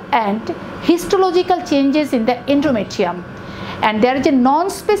biochemical and histological changes in the endometrium and there is a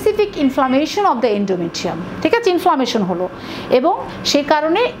non-specific inflammation of the endometrium। ঠিক আছে, ইনফ্লামেশন হলো এবং সে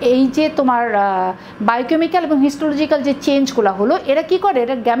কারণে এই যে তোমার বায়োকেমিক্যাল এবং হিস্টোলজিক্যাল যে চেঞ্জগুলো হলো, এরা কি করে,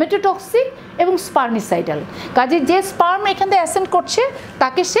 এরা গ্যামেটোটক্সিক এবং স্পার্মিসাইডাল। কাজে যে স্পার্ম এখান থেকে অ্যাসেন্ট করছে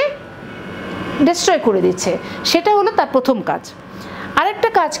তাকে সে ডিস্ট্রয় করে দিচ্ছে, সেটা হলো তার প্রথম কাজ। আরেকটা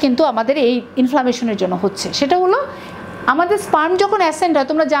কাজ কিন্তু আমাদের এই ইনফ্লামেশনের জন্য হচ্ছে, সেটা হলো আমাদের স্পার্ম যখন অ্যাসেন্ট হয়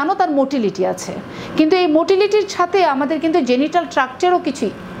তোমরা জানো তার মোটিলিটি আছে, কিন্তু এই মোটিলিটির সাথে আমাদের কিন্তু জেনিটাল ট্রাক্টেরও কিছু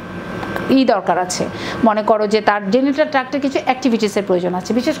দরকার আছে। মনে করো যে তার জেনিটাল ট্রাক্টে কিছু অ্যাক্টিভিটিসের প্রয়োজন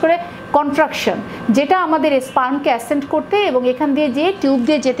আছে, বিশেষ করে কন্ট্রাকশন, যেটা আমাদের স্পার্মকে অ্যাসেন্ট করতে এবং এখান দিয়ে যে টিউব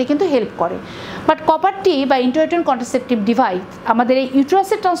দিয়ে যেতে কিন্তু হেল্প করে। বাট কপার টি বা ইন্ট্রাইউটেরাইন কন্ট্রাসেপটিভ ডিভাইস আমাদের এই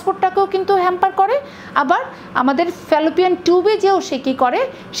ইউটেরাসের ট্রান্সপোর্টটাকেও কিন্তু হ্যাম্পার করে, আবার আমাদের ফ্যালোপিয়ান টিউবে যেও সে কী করে,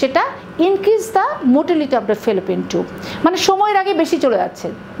 সেটা increase the motility of the Fallopian tube, মানে সময়ের আগে বেশি চলে যাচ্ছে,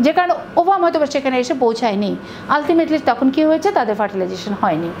 যে কারণে ওভাম হয়তো সেখানে এসে পৌঁছায়নি, আলটিমেটলি তখন কী হয়েছে, তাদের ফার্টিলাইজেশন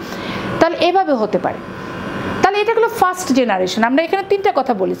হয়নি। তাহলে এভাবে হতে পারে। তাহলে এটা হলো ফার্স্ট জেনারেশন। আমরা এখানে 3টা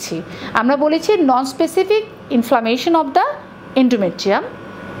কথা বলেছি, আমরা বলেছি non specific inflammation of the endometrium,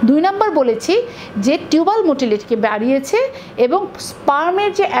 2 নম্বর বলেছি যে টিউবাল মোটিলিটিকে বাড়িয়েছে এবং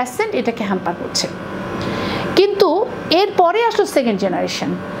স্পার্মের যে অ্যাসেন্ট এটাকে হ্যাম্পার করছে। কিন্তু এরপরে আসলো সেকেন্ড জেনারেশন,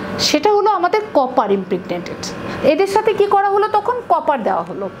 সেটা হলো আমাদের কপার ইমপ্রেগনেটেড। এদের সাথে কি করা হলো, তখন কপার দেওয়া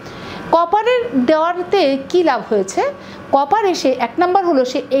হলো। কপারের দেওয়াতে কি লাভ হয়েছে, কপার এসে 1 নম্বর হলো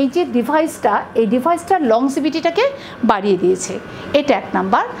সে এই যে ডিভাইসটার লংজিভিটিটাকে বাড়িয়ে দিয়েছে, এটা 1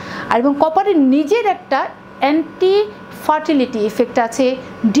 নম্বর। আর এবং কপারের নিজের একটা অ্যান্টি ফার্টিলিটি ইফেক্ট আছে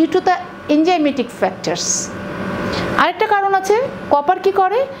due to the enzymatic factors. আরেকটা কারণ আছে, কপার কি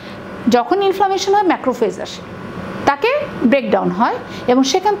করে, যখন ইনফ্লামেশন হয় ম্যাক্রোফেজ আসে, তাকে ব্রেকডাউন হয় এবং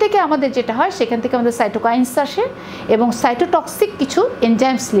সেখান থেকে আমাদের যেটা হয়, সেখান থেকে আমাদের সাইটোকাইনস আসে এবং সাইটোটক্সিক কিছু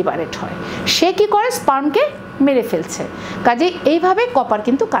এনজাইমস লিবারেট হয়। সে কি করে, স্পার্মকে মেরে ফেলছে। কাজেই এইভাবে কপার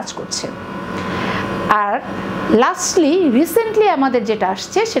কিন্তু কাজ করছে। আর লাস্টলি রিসেন্টলি আমাদের যেটা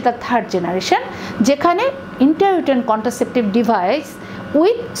আসছে সেটা 3rd জেনারেশন, যেখানে intrauterine contraceptive device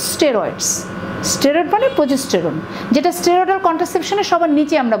with steroids. Steroid মানে প্রোজেস্টেরন, যেটা স্টেরয়েডাল কন্ট্রাসেপশনের সবার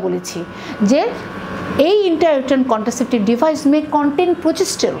নিচে আমরা বলেছি যে এই ইন্ট্রাইউটেরাইন কন্ট্রাসেপটিভ ডিভাইস মে কন্টেন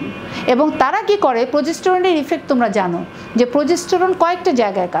প্রোজেস্টেরন। এবং তারা কি করে, প্রোজেস্টেরনের ইফেক্ট তোমরা জানো যে প্রোজেস্টেরন কয়েকটা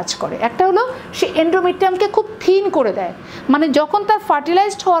জায়গায় কাজ করে। একটা হলো সে এন্ডোমেট্রিয়ামকে খুব থিন করে দেয়, মানে যখন তার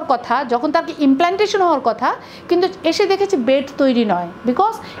ফার্টিলাইজড হওয়ার কথা, যখন তার ইমপ্ল্যান্টেশন হওয়ার কথা, কিন্তু এসে দেখেছে বেড তৈরি নয়,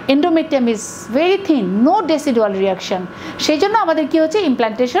 because endometrium is very thin, no decidual reaction, সেই জন্য আমাদের কি হচ্ছে,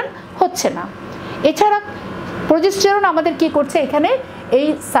 ইমপ্ল্যান্টেশন হচ্ছে না। এছাড়া প্রোজেস্টেরন আমাদের কি করছে, এখানে এই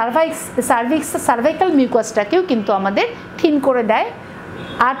সার্ভাইকাল মিউকাসটাকেও কিন্তু আমাদের থিন করে দেয়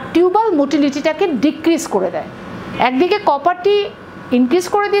আর টিউবাল মোটিলিটিটাকে ডিক্রিজ করে দেয়। একদিকে কপারটি ইনক্রিজ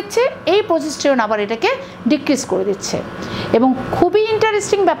করে দিচ্ছে, এই প্রোজেস্টেরন আবার এটাকে ডিক্রিজ করে দিচ্ছে। এবং খুবই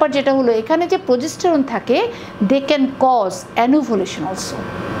ইন্টারেস্টিং ব্যাপার যেটা হলো, এখানে যে প্রোজেস্টেরন থাকে they can cause anovulation also.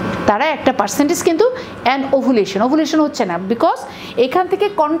 তারা একটা পার্সেন্টেজ কিন্তু ওভুলেশন হচ্ছে না, বিকজ এখান থেকে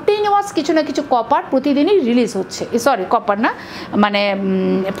কন্টিনিউয়াস কিছু না কিছু কপার প্রতিদিনই রিলিজ হচ্ছে, কপার না মানে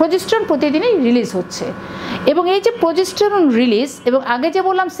প্রোজেস্টেরন প্রতিদিনই রিলিজ হচ্ছে। এবং এই যে প্রোজেস্টেরন রিলিজ এবং আগে যে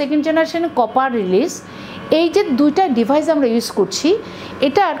বললাম সেকেন্ড জেনারেশনে কপার রিলিজ, এই যে 2টা ডিভাইস আমরা ইউজ করছি,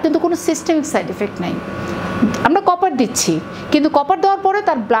 এটার কিন্তু কোনো সিস্টেমিক সাইড এফেক্ট নাই। আমরা কপার দিচ্ছি, কিন্তু কপার দেওয়ার পরে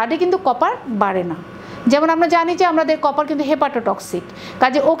তার ব্লাডে কিন্তু কপার বাড়ে না। যেমন আমরা জানি যে আমাদের কপার কিন্তু হেপাটোটক্সিক,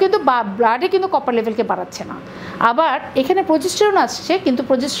 কাজে ও কিন্তু ব্লাডে কিন্তু কপার লেভেলকে বাড়াচ্ছে না। আবার এখানে প্রোজেস্টেরন আসছে, কিন্তু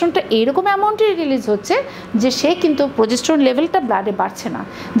প্রোজেস্টেরনটা এইরকম অ্যামাউন্টে রিলিজ হচ্ছে যে সে কিন্তু প্রোজেস্টেরন লেভেলটা ব্লাডে বাড়ছে না,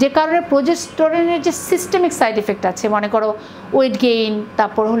 যে কারণে প্রোজেস্টেরনের যে সিস্টেমিক সাইড এফেক্ট আছে, মনে করো ওয়েট গেইন,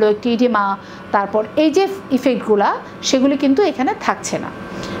 তারপর হলো একটি ইডিমা, তারপর এই যে ইফেক্টগুলো, সেগুলি কিন্তু এখানে থাকছে না।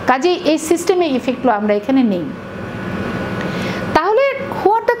 কাজেই এই সিস্টেমিক ইফেক্টগুলো আমরা এখানে নেই। তাহলে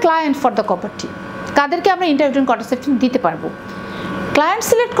what the client for the কপারটি, কাদেরকে আমরা ইন্ট্রাইউটেরাইন কন্ট্রাসেপশন দিতে পারবো। ক্লায়েন্ট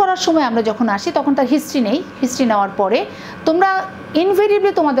সিলেক্ট করার সময় আমরা যখন আসি তখন তার হিস্ট্রি নেই। হিস্ট্রি নেওয়ার পরে তোমরা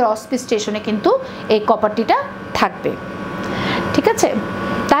ইনভেরিয়েবলি তোমাদের অসপিস স্টেশনে কিন্তু এই কপারটিটা থাকবে, ঠিক আছে।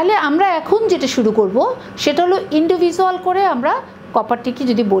 তাহলে আমরা এখন যেটা শুরু করব সেটা হলো ইন্ডিভিজুয়াল করে আমরা কপারটিকে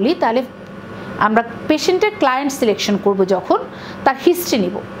যদি বলি, তাহলে আমরা পেশেন্টের ক্লায়েন্ট সিলেকশন করব, যখন তার হিস্ট্রি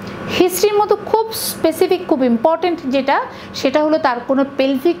নিব। হিস্ট্রির মতো খুব স্পেসিফিক, খুব ইম্পর্টেন্ট যেটা, সেটা হলো তার কোনো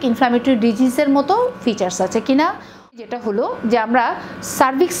পেলভিক ইনফ্ল্যামেটরি ডিজিজের মতো ফিচার্স আছে কিনা। যেটা হলো যে আমরা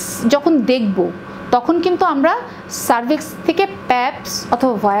সার্ভিক্স যখন দেখব তখন কিন্তু আমরা সার্ভিক্স থেকে প্যাপস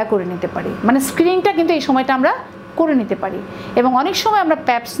অথবা ভায়া করে নিতে পারি, মানে স্ক্রিনিংটা কিন্তু এই সময়টা আমরা করে নিতে পারি। এবং অনেক সময় আমরা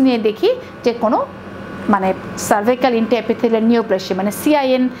প্যাপস নিয়ে দেখি যে কোনো মানে সার্ভাইকাল ইন্টারএপিথেলিয়াল নিওপ্লাসিয়া মানে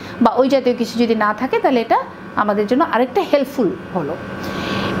সিআইএন বা ওই জাতীয় কিছু যদি না থাকে, তাহলে এটা আমাদের জন্য আরেকটা হেল্পফুল হলো।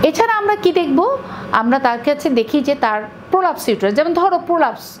 এছাড়া আমরা কি দেখব, আমরা তার কাছে দেখি যে তার প্রোলাপস ইউট্রাস, যেমন ধরো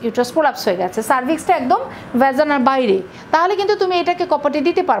ইউট্রাস প্রোলাপস হয়ে গেছে, সার্ভিক্সটা একদম ভ্যাজানার বাইরে, তাহলে কিন্তু তুমি এটাকে কপারটি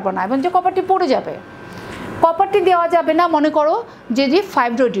দিতে পারবো না, এবং যে কপারটি পড়ে যাবে। কপারটি দেওয়া যাবে না মনে করো যদি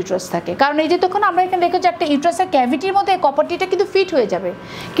ফাইব্রয়েড ইউট্রাস থাকে, কারণ এই যে তখন আমরা এখানে দেখেছি একটা ইউট্রাসের ক্যাভিটির মধ্যে কপারটিটা কিন্তু ফিট হয়ে যাবে।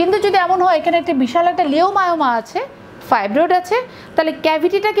 কিন্তু যদি এমন হয় এখানে একটা বিশাল একটা লিওমায়োমা আছে, ফাইব্রয়েড আছে, তাহলে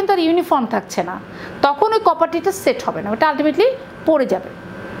ক্যাভিটিটা কিন্তু আর ইউনিফর্ম থাকছে না, তখন ওই কপারটিটা সেট হবে না, ওটা আলটিমেটলি পড়ে যাবে।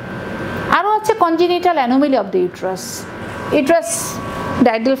 আরও আছে congenital anomaly of the uterus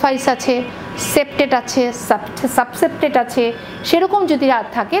ডাইডেলফাইস আছে, সেপ্টেট আছে, সাবসেপ্টেট আছে, সেরকম যদি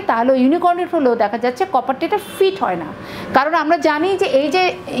থাকে তাহলে ইউনিকর্নিট হলেও দেখা যাচ্ছে কপারটিটা ফিট হয় না। কারণ আমরা জানি যে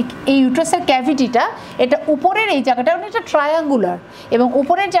এই ইউট্রাসের ক্যাভিটিটা, এটা উপরের এই জায়গাটা অনেকটা ট্রায়াঙ্গুলার, এবং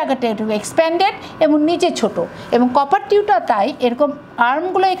উপরের জায়গাটা একটু এক্সপ্যান্ডেড এবং নিচে ছোট, এবং কপার টিউবটা তাই এরকম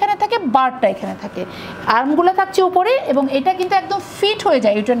আর্মগুলো এখানে থাকে, বারটা এখানে থাকে, আর্মগুলো থাকছে উপরে, এবং এটা কিন্তু একদম ফিট হয়ে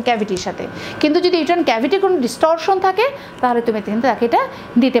যায় ইউট্রাইন ক্যাভিটির সাথে। কিন্তু যদি ইউট্রাইন ক্যাভিটির কোনো ডিস্টরশন থাকে তাহলে তুমি কিন্তু তাকে এটা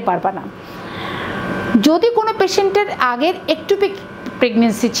দিতে পারবা না। যদি কোনো পেশেন্টের আগের একটুপিক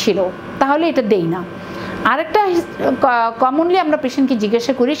প্রেগনেন্সি ছিল তাহলে এটা দেই না। আরেকটা কমনলি আমরা পেশেন্টকে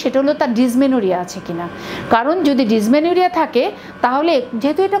জিজ্ঞাসা করি সেটা হলো তার ডিসমেনোরিয়া আছে কিনা। কারণ যদি ডিসমেনোরিয়া থাকে তাহলে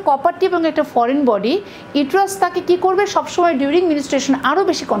যেহেতু এটা কপারটি এবং একটা ফরেন বডি, ইউটেরাস তাকে কী করবে সবসময় ডিউরিং মিনিস্ট্রেশন আরও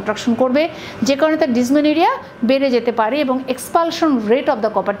বেশি কন্ট্রাকশন করবে, যে কারণে তার ডিসমেনোরিয়া বেড়ে যেতে পারে এবং এক্সপালশন রেট অফ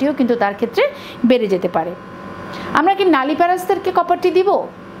দ্য কপারটিও কিন্তু তার ক্ষেত্রে বেড়ে যেতে পারে। আমরা কি নালিপ্যারাসদেরকে কপারটি দিব?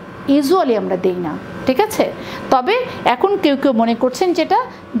 ইউজুয়ালি আমরা দিই না, ঠিক আছে। তবে এখন কেউ কেউ মনে করছেন যেটা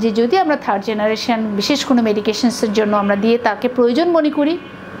যে যদি আমরা থার্ড জেনারেশন বিশেষ কোনো মেডিকেশনসের জন্য আমরা দিয়ে তাকে প্রয়োজন মনে করি,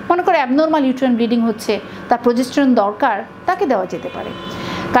 মনে করে অ্যাবনর্মাল ইউট্রাইন ব্লিডিং হচ্ছে, তার প্রজেস্টেরন দরকার, তাকে দেওয়া যেতে পারে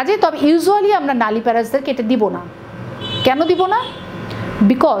কাজে। তবে ইউজুয়ালি আমরা নালিপ্যারাসদেরকে এটা দিব না। কেন দিব না?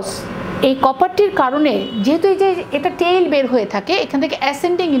 বিকজ এই কপারটির কারণে যেহেতু এই যে এটা টেইল বের হয়ে থাকে, এখান থেকে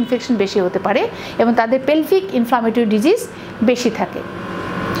অ্যাসেন্ডিং ইনফেকশন বেশি হতে পারে এবং তাদের পেলভিক ইনফ্লামেটরি ডিজিজ বেশি থাকে।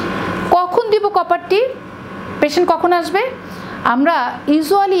 কখন দিব কপারটি? পেশেন্ট কখন আসবে? আমরা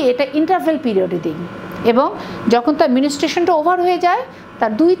ইউজুয়ালি এটা ইন্টারভেল পিরিয়ডে দিই এবং যখন তার মিনিস্ট্রেশনটা ওভার হয়ে যায়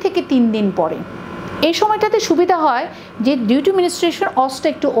তার 2 থেকে 3 দিন পরে। এই সময়টাতে সুবিধা হয় যে ডিউ টু মিনিস্ট্রেশন অসটা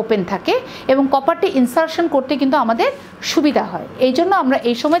একটু ওপেন থাকে এবং কপারটি ইনসারশন করতে কিন্তু আমাদের সুবিধা হয়, এই জন্য আমরা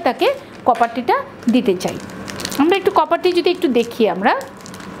এই সময় তাকে কপারটিটা দিতে চাই। আমরা একটু কপারটি যদি একটু দেখি, আমরা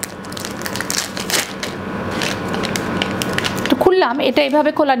খুললাম, এটা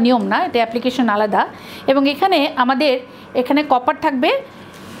এভাবে খোলার নিয়ম না, এটা অ্যাপ্লিকেশন আলাদা এবং এখানে আমাদের এখানে কপার থাকবে।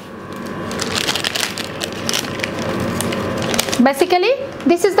 Basically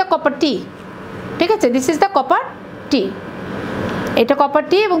this is the copper টি, ঠিক আছে, দিস ইজ দ্য কপার টি। এটা কপার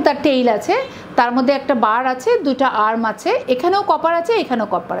টি এবং তার টেইল আছে, তার মধ্যে একটা বার আছে, 2টা আর্ম আছে, এখানেও কপার আছে, এখানেও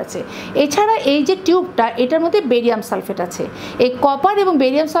কপার আছে। এছাড়া এই যে টিউবটা এটার মধ্যে বেরিয়াম সালফেট আছে। এই কপার এবং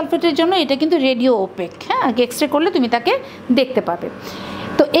বেরিয়াম সালফেটের জন্য এটা কিন্তু রেডিও ওপেক, হ্যাঁ, এক্সরে করলে তুমি তাকে দেখতে পাবে।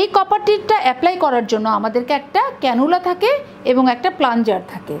 তো এই কপারটিটা অ্যাপ্লাই করার জন্য আমাদেরকে একটা ক্যানুলা থাকে এবং একটা প্লাঞ্জার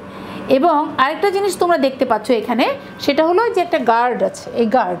থাকে এবং আরেকটা জিনিস তোমরা দেখতে পাচ্ছ এখানে, সেটা হলো যে একটা গার্ড আছে। এই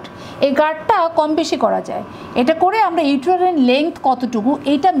গার্ডটা কম বেশি করা যায়, এটা করে আমরা ইউটেরাইন লেংথ কতটুকু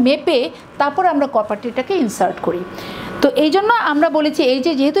এইটা মেপে তারপর আমরা কপারটিটাকে ইনসার্ট করি। তো এই জন্য আমরা বলেছি এই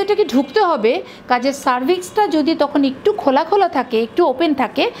যে যেহেতু এটাকে ঢুকতে হবে, কাজের সার্ভিক্সটা যদি তখন একটু খোলা খোলা থাকে, একটু ওপেন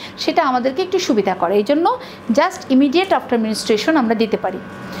থাকে, সেটা আমাদেরকে একটু সুবিধা করে। এই জন্য জাস্ট ইমিডিয়েট আফটার মিনিস্ট্রেশন আমরা দিতে পারি।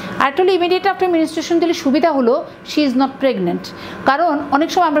 আর হলো ইমিডিয়েট আফটার মিনিস্ট্রেশন দিলে সুবিধা হলো শি ইজ নট প্রেগনেন্ট, কারণ অনেক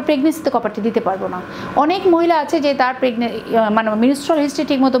সময় আমরা প্রেগনেন্সিতে কপারটি দিতে পারবো না। অনেক মহিলা আছে যে তার মানে মিনিস্ট্রাল হিস্ট্রি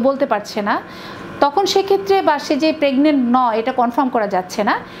ঠিক মতো বলতে পারছে না, তখন সেক্ষেত্রে বা সে যে প্রেগনেন্ট নয় এটা কনফার্ম করা যাচ্ছে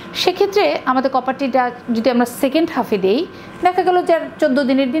না, সেক্ষেত্রে আমাদের কপারটিটা যদি আমরা সেকেন্ড হাফে দেই, দেখা গেল যে 14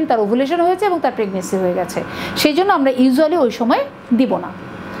 দিনের দিন তার ওভুলেশন হয়েছে এবং তার প্রেগনেন্সি হয়ে গেছে, সেই জন্য আমরা ইউজুয়ালি ওই সময় দিব না।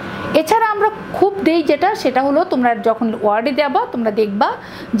 এছাড়া আমরা খুব দেই যেটা, সেটা হলো তোমরা যখন ওয়ার্ডে যাবা তোমরা দেখবা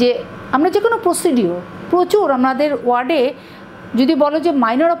যে আমরা যে কোনো প্রসিডিওর প্রচুর আমাদের ওয়ার্ডে, যদি বলো যে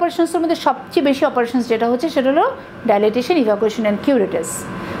মাইনর অপারেশনসের মধ্যে সবচেয়ে বেশি অপারেশনস যেটা হচ্ছে সেটা হলো ডাইলেটেশন, ইভাকুয়েশন অ্যান্ড কিউরেটাস,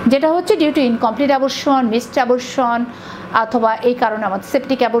 যেটা হচ্ছে due to incomplete abortion, missed abortion অথবা এই কারণে আমাদের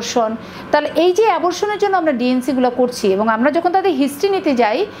সেপটিক অ্যাবর্শন। তাহলে এই যে অ্যাবর্শনের জন্য আমরা ডিএনসিগুলো করছি এবং আমরা যখন তাদের হিস্ট্রি নিতে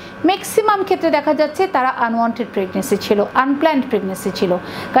যাই, ম্যাক্সিমাম ক্ষেত্রে দেখা যাচ্ছে তারা আনওয়ান্টেড প্রেগনেন্সি ছিল, আনপ্ল্যান্ড প্রেগনেন্সি ছিল,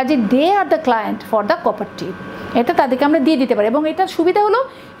 কাজে দে are the client for the কপারটি। এটা তাদেরকে আমরা দিয়ে দিতে পারি এবং এটার সুবিধা হলো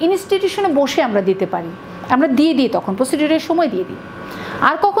ইনস্টিটিউশনে বসে আমরা দিতে পারি, আমরা দিয়ে দিই তখন প্রসিডিউরের সময় দিয়ে দিই।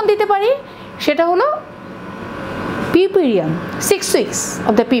 আর কখন দিতে পারি সেটা হলো পিপিডিয়াম, 6 উইকস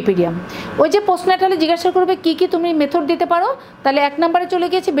অফ দ্য পিপিডিয়াম। ওই যে পোস্টন্যাটালে জিজ্ঞাসা করবে কী কী তুমি মেথড দিতে পারো, তাহলে 1 নম্বরে চলে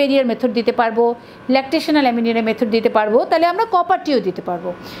গিয়েছে বেরিয়ার মেথড দিতে পারবো, ল্যাকটেশনাল অ্যামিনিনের মেথড দিতে পারবো, তাহলে আমরা কপারটিও দিতে পারবো,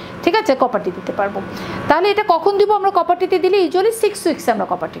 ঠিক আছে, কপারটি দিতে পারবো। তাহলে এটা কখন দিব আমরা কপারটিতে দিলে? ইউজুয়ালি 6 উইকসে আমরা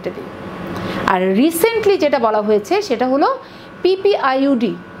কপারটিতে দিই। আর রিসেন্টলি যেটা বলা হয়েছে সেটা হলো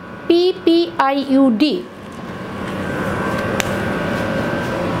পিপিআইইউডি, পিপিআইইউডি,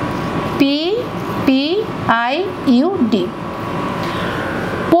 পিপিআইইউডি,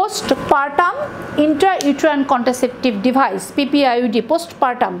 postpartum intrauterine contraceptive device, পিপিআইইউডি,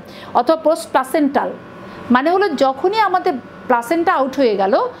 postpartum অথবা পোস্ট প্লাসেন্টাল, মানে হলো যখনই আমাদের প্লাসেন্টা আউট হয়ে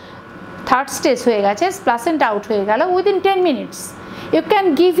গেল, থার্ড স্টেজ হয়ে গেছে, প্লাসেন্টা আউট হয়ে গেল, within 10 minutes you can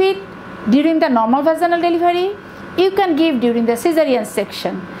give it during the normal vaginal delivery, you can give during the cesarean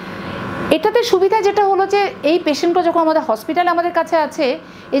section. এটাতে সুবিধা যেটা হলো যে এই পেশেন্টটা যখন আমাদের হসপিটালে আমাদের কাছে আছে,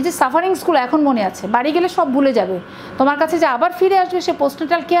 এই যে সাফারিংসগুলো এখন মনে আছে, বাড়ি গেলে সব ভুলে যাবে, তোমার কাছে যে আবার ফিরে আসবে সে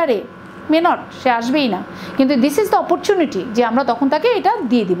পোস্টনাটাল কেয়ারে মে নট, সে আসবেই না, কিন্তু দিস ইজ দ্য অপরচুনিটি যে আমরা তখন তাকে এটা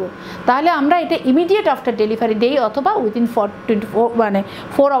দিয়ে দিব। তাহলে আমরা এটা ইমিডিয়েট আফটার ডেলিভারি দেই অথবা উইদিন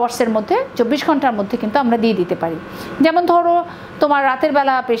 4 আওয়ার্সের মধ্যে, 24 ঘন্টার মধ্যে কিন্তু আমরা দিয়ে দিতে পারি। যেমন ধরো তোমার রাতের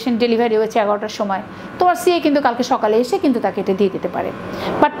বেলা পেশেন্ট ডেলিভারি হয়েছে 11টার সময়, তোমার সিএ কিন্তু কালকে সকালে এসে কিন্তু তাকে এটা দিয়ে দিতে পারে,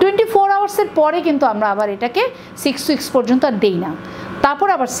 বাট 24 আওয়ার্সের পরে কিন্তু আমরা আবার এটাকে 6 উইকস পর্যন্ত আর দেই না। তারপর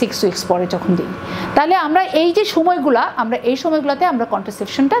আবার 6 উইকস পরে যখন দিই। তাহলে আমরা এই যে সময়গুলোতে আমরা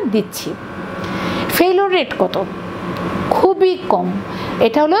কন্ট্রাসেপশনটা দিচ্ছি। ফেইলিওর রেট কত? খুবই কম,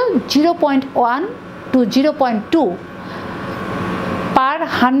 এটা হলো 0.1 to 0.2 পার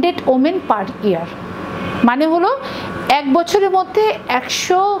 100 ওমেন পার ইয়ার। মানে হলো 1 বছরের মধ্যে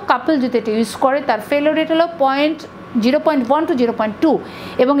 100 কাপল যদি এটা ইউজ করে তার ফেইলিওর রেট হলো 0.1 to 0.2,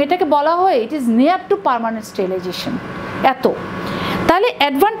 এবং এটাকে বলা হয় it is near to permanent sterilisation. এত। তাহলে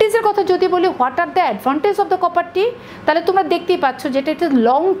অ্যাডভান্টেজের কথা যদি বলি, what are the advantage of the copper টি, তাহলে তোমরা দেখতেই পাচ্ছ যেটা এটা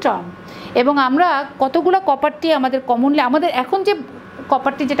লং টার্ম, এবং আমরা কতগুলো কপার টি আমাদের কমনলি আমাদের এখন যে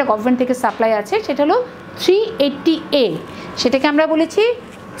কপার টি যেটা গভর্নমেন্ট থেকে সাপ্লাই আছে সেটা হলো 380A, সেটাকে আমরা বলেছি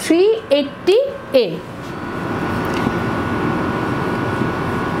 380A।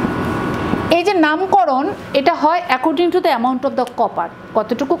 এই যে নামকরণ এটা হয় according to the amount of the copper,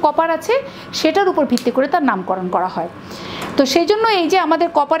 কতটুকু কপার আছে সেটার উপর ভিত্তি করে তার নামকরণ করা হয়। তো সেই জন্য এই যে আমাদের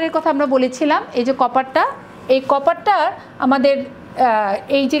কপারের কথা আমরা বলেছিলাম, এই যে কপারটা, এই কপারটার আমাদের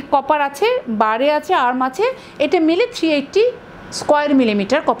এই যে কপার আছে, বারে আছে, আর্ম আছে, এটা মিলে 380 স্কোয়ার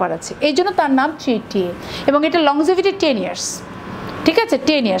মিলিমিটার কপার আছে, এই জন্য তার নাম 380A। এবং এটা লংজিভিটি 10 ইয়ার্স, ঠিক আছে,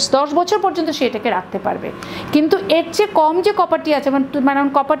 10 ইয়ার্স, 10 বছর পর্যন্ত সে এটাকে রাখতে পারবে। কিন্তু এর চেয়ে কম যে কপারটি আছে, মানে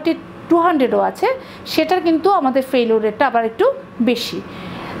কপারটি 200ও আছে, সেটার কিন্তু আমাদের ফেইলিওর রেটটা আবার একটু বেশি।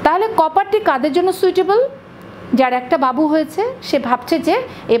 তাহলে কপারটি কাদের জন্য সুইটেবল? যার একটা বাবু হয়েছে, সে ভাবছে যে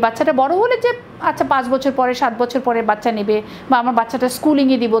এই বাচ্চাটা বড় হলে যে আচ্ছা 5 বছর পরে 7 বছর পরে বাচ্চা নেবে, বা আমার বাচ্চাটা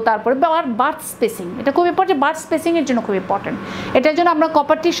স্কুলিংয়ে দিব, তারপরে আর বার্থ স্পেসিং, এটা খুব ইম্পর্টেন্ট, বার্থ স্পেসিংয়ের জন্য খুব ইম্পর্টেন্ট। এটার জন্য আমরা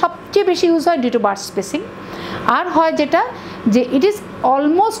কপারটি সবচেয়ে বেশি ইউজ হয় ডিউ টু বার্থ স্পেসিং। আর হয় যেটা যে it is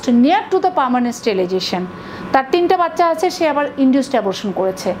almost near to the permanent sterilisation, তার 3টা বাচ্চা আছে, সে আবার ইনডিউসড অ্যাবর্শন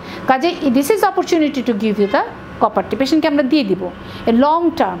করেছে, কাজে this is opportunity to give you the কপারটি, পেশেন্টকে আমরা দিয়ে দিব a long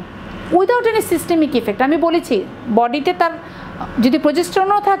term without any systemic effect. আমি বলেছি বডিতে তার যদি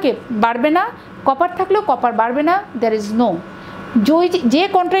প্রজেস্টেরনও থাকে বাড়বে না, কপার থাকলেও কপার বাড়বে না, দ্যার ইজ নো। যে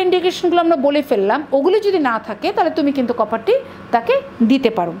কন্ট্রাইন্ডিকেশনগুলো আমরা বলে ফেললাম ওগুলো যদি না থাকে তাহলে তুমি কিন্তু কপারটি তাকে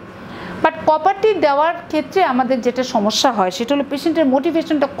দিতে পারো। বাট কপারটি দেওয়ার ক্ষেত্রে আমাদের যেটা সমস্যা হয় সেটা হলো পেশেন্টের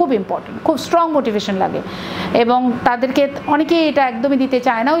মোটিভেশনটা খুব ইম্পর্টেন্ট, খুব স্ট্রং মোটিভেশন লাগে, এবং তাদেরকে অনেকেই এটা একদমই দিতে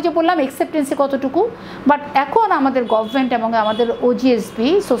চায় না। ওই যে বললাম অ্যাকসেপ্টেন্সি কতটুকু, বাট এখন আমাদের গভর্নমেন্ট এবং আমাদের ওজিএসবি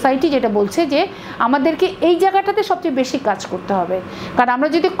সোসাইটি যেটা বলছে যে আমাদেরকে এই জায়গাটাতে সবচেয়ে বেশি কাজ করতে হবে। কারণ আমরা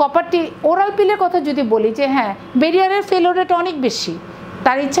যদি কপারটি ওরাল পিলের কথা যদি বলি যে হ্যাঁ বেরিয়ারের ফেলিওর রেট অনেক বেশি,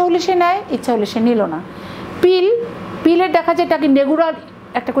 তার ইচ্ছা হলে সে নেয়, ইচ্ছা হলে সে নিল না। পিলের দেখা যায় তাকে রেগুলার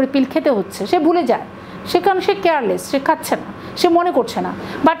একটা করে পিল খেতে হচ্ছে, সে ভুলে যায়, সে কারণ সে কেয়ারলেস, সে খাচ্ছে না, সে মনে করছে না।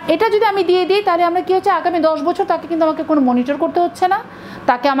 বাট এটা যদি আমি দিয়ে দিই তাহলে আমরা কী হচ্ছে, আগামী 10 বছর তাকে কিন্তু আমাকে কোনো মনিটর করতে হচ্ছে না,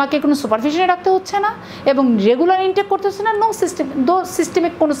 তাকে আমাকে কোনো সুপারভিশনে রাখতে হচ্ছে না, এবং রেগুলার ইনটেক করতে হচ্ছে না,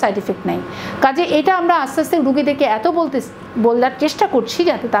 সিস্টেমিক কোনো সাইড এফেক্ট নেই। কাজে এটা আমরা আস্তে আস্তে রুগীদেরকে এত বলার চেষ্টা করছি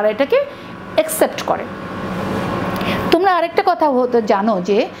যাতে তারা এটাকে অ্যাকসেপ্ট করে। তোমরা আরেকটা কথা জানো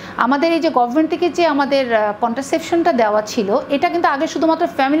যে আমাদের এই যে গভর্নমেন্ট থেকে যে আমাদের কন্ট্রাসেপশনটা দেওয়া ছিল, এটা কিন্তু আগে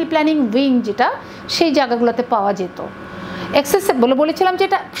শুধুমাত্র ফ্যামিলি প্ল্যানিং উইং যেটা সেই জায়গাগুলোতে পাওয়া যেত। অ্যাক্সেসেবল বলেছিলাম যে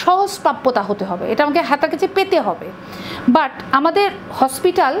এটা সহজ প্রাপ্যতা হতে হবে, এটা আমাকে হাতের কাছে পেতে হবে। বাট আমাদের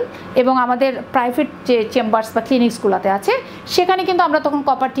হসপিটাল এবং আমাদের প্রাইভেট যে চেম্বার্স বা ক্লিনিক্সগুলোতে আছে সেখানে কিন্তু আমরা তখন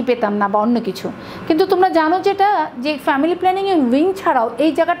কপারটি পেতাম না বা অন্য কিছু। কিন্তু তোমরা জানো যেটা যে ফ্যামিলি প্ল্যানিংয়ের উইং ছাড়াও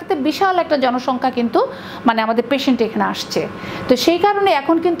এই জায়গাটাতে বিশাল একটা জনসংখ্যা কিন্তু মানে আমাদের পেশেন্ট এখানে আসছে। তো সেই কারণে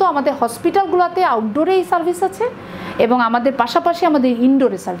এখন কিন্তু আমাদের হসপিটালগুলোতে আউটডোরে এই সার্ভিস আছে এবং আমাদের পাশাপাশি আমাদের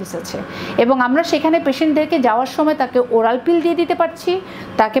ইনডোরে সার্ভিস আছে, এবং আমরা সেখানে পেশেন্টদেরকে যাওয়ার সময় তাকে ওরাল পিল দিয়ে দিতে পারছি,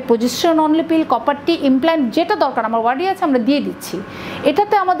 তাকে পজিশন অনলি পিল, কপারটি, ইমপ্ল্যান্ট যেটা দরকার আমার ওয়ার্ডে আছে আমরা দিয়ে দিচ্ছি।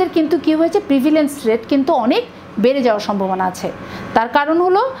 এটাতে আমাদের কিন্তু কী হয়েছে, প্রিভিলেন্স রেট কিন্তু অনেক বেড়ে যাওয়ার সম্ভাবনা আছে। তার কারণ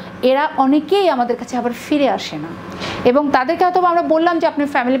হলো এরা অনেকেই আমাদের কাছে আবার ফিরে আসে না, এবং তাদেরকে হয়তো আমরা বললাম যে আপনি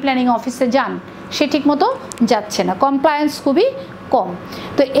ফ্যামিলি প্ল্যানিং অফিসে যান, সে ঠিকমতো যাচ্ছে না, কমপ্লায়েন্স খুবই কম।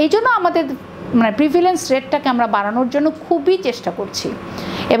 তো এই জন্য আমাদের মানে প্রিভিলেন্স রেটটাকে আমরা বাড়ানোর জন্য খুবই চেষ্টা করছি,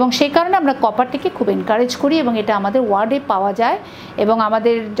 এবং সেই কারণে আমরা কপারটিকে খুব এনকারেজ করি, এবং এটা আমাদের ওয়ার্ডে পাওয়া যায়। এবং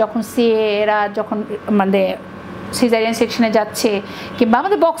আমাদের যখন সিএরা যখন মানে সিজারিয়ান সেকশনে যাচ্ছে কিংবা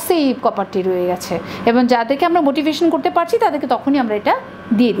আমাদের বক্সেই কপারটি রয়ে গেছে, এবং যাদেরকে আমরা মোটিভেশন করতে পারছি তাদেরকে তখনই আমরা এটা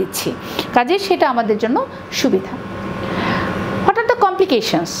দিয়ে দিচ্ছি, কাজে সেটা আমাদের জন্য সুবিধা। হোয়াট আর দ্য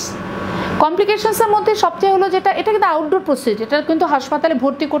কমপ্লিকেশনসের মধ্যে সবচেয়ে হলো যেটা, এটা কিন্তু আউটডোর প্রসিডিউর, এটা কিন্তু হাসপাতালে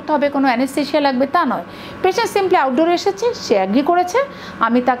ভর্তি করতে হবে, কোনো অ্যানেস্থেশিয়া লাগবে তা নয়। পেশেন্ট সিম্পলি আউটডোরে এসেছে, সে অ্যাগ্রি করেছে,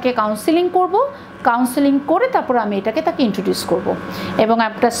 আমি তাকে কাউন্সেলিং করব, কাউন্সেলিং করে তারপর আমি এটাকে তাকে ইন্ট্রোডিউস করব, এবং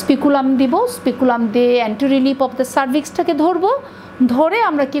একটা স্পিকুলাম দিব, স্পিকুলাম দিয়ে অ্যান্টি রিলিফ অফ দ্য সার্ভিক্সটাকে ধরবো, ধরে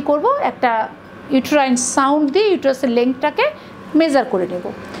আমরা কি করব, একটা ইউটেরাইন সাউন্ড দিয়ে ইউটেরাসের লেংথটাকে মেজার করে নেব।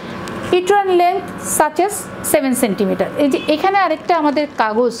 Uterine length such as 7 centimetre. এই যে এখানে আরেকটা আমাদের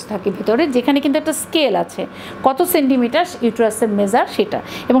কাগজ থাকে ভিতরে, যেখানে কিন্তু একটা স্কেল আছে কত সেন্টিমিটার ইউট্রাসের মেজার সেটা,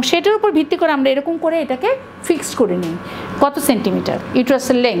 এবং সেটার উপর ভিত্তি করে আমরা এরকম করে এটাকে ফিক্সড করে নিই কত সেন্টিমিটার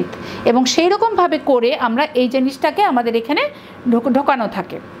ইউট্রাসের লেন্থ, এবং সেই রকমভাবে করে আমরা এই জিনিসটাকে আমাদের এখানে ঢোকানো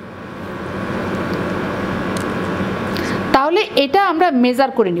থাকে। তাহলে এটা আমরা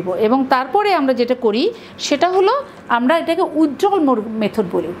মেজার করে নিব, এবং তারপরে আমরা যেটা করি সেটা হলো আমরা এটাকে উইথড্রল মেথড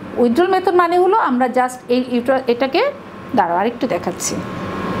বলি। উইথড্রল মেথড মানে হলো আমরা জাস্ট এটাকে দাঁড়াও আরেকটু দেখাচ্ছি।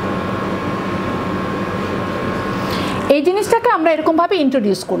 এই জিনিসটাকে আমরা এরকমভাবে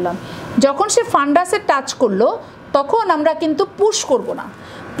ইন্ট্রোডিউস করলাম, যখন সে ফান্ডাসে টাচ করলো তখন আমরা কিন্তু পুশ করব না।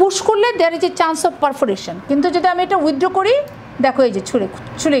 পুশ করলে there is a chance of perforation, কিন্তু যদি আমি এটা উইথড্র করি, দেখো এই যে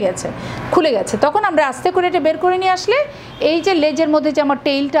খুলে গেছে, তখন আমরা আস্তে করে এটা বের করে নিয়ে আসলে এই যে লেজের মধ্যে যে আমার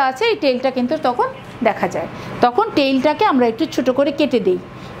টেইলটা আছে, এই টেইলটা কিন্তু তখন দেখা যায়। তখন টেইলটাকে আমরা একটু ছোটো করে কেটে দিই।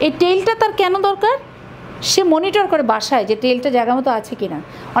 এই টেইলটা তার কেন দরকার? সে মনিটর করে বাসায় যে টেইলটা জায়গা মতো আছে কি না।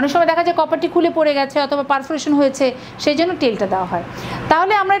 অনেক সময় দেখা যায় কপারটি খুলে পড়ে গেছে অথবা পারফোরেশন হয়েছে, সেই জন্য টেইলটা দেওয়া হয়।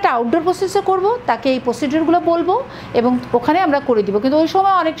 তাহলে আমরা এটা আউটডোর প্রসেসে করব, তাকে এই প্রসিডিউরগুলো বলবো এবং ওখানে আমরা করে দিব। কিন্তু ওই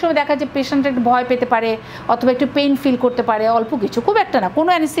সময় অনেক সময় দেখা যায় পেশেন্ট একটু ভয় পেতে পারে অথবা একটু পেইন ফিল করতে পারে, অল্প কিছু, খুব একটা না, কোনো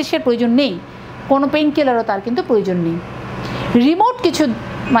অ্যানেস্থেসিয়ার প্রয়োজন নেই, কোনো পেইন কিলারও তার কিন্তু প্রয়োজন নেই। রিমোট কিছু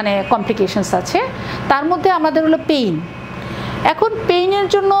মানে কমপ্লিকেশনস আছে, তার মধ্যে আমাদের হলো পেইন। এখন পেইনের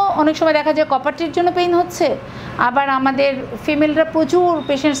জন্য অনেক সময় দেখা যায় কপারটির জন্য পেইন হচ্ছে, আবার আমাদের ফিমেলরা প্রচুর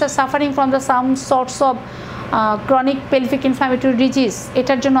patients are suffering from the some sorts of chronic pelvic inflammatory disease,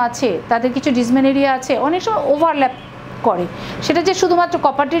 এটার জন্য আছে, তাদের কিছু ডিসমেনোরিয়া আছে, অনেক সময় ওভারল্যাপ করে। সেটা যে শুধুমাত্র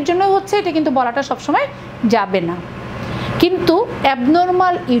কপারটির জন্যই হচ্ছে এটা কিন্তু বলাটা সবসময় যাবে না। কিন্তু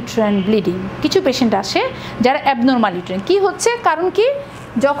অ্যাবনর্মাল ইউট্রাইন ব্লিডিং, কিছু পেশেন্ট আসে যারা অ্যাবনর্মাল ইউট্রাইন, কী হচ্ছে, কারণ কি,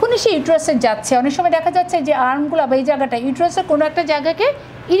 যখনই সে ইউট্রাসে যাচ্ছে অনেক সময় দেখা যাচ্ছে যে আর্মগুলো বা এই জায়গাটা ইউট্রাসের কোনো একটা জায়গাকে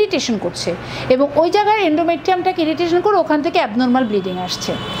ইরিটেশন করছে, এবং ওই জায়গায় এন্ডোমেট্রিয়ামটাকে ইরিটেশন করে ওখান থেকে অ্যাবনর্মাল ব্লিডিং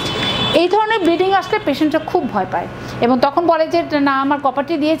আসছে। এই ধরনের ব্লিডিং আসলে পেশেন্টরা খুব ভয় পায় এবং তখন বলে যে না, আমার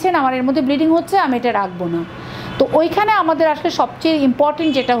কপারটি দিয়েছেন, আমার এর মধ্যে ব্লিডিং হচ্ছে, আমি এটা রাখবো না। তো ওইখানে আমাদের আসলে সবচেয়ে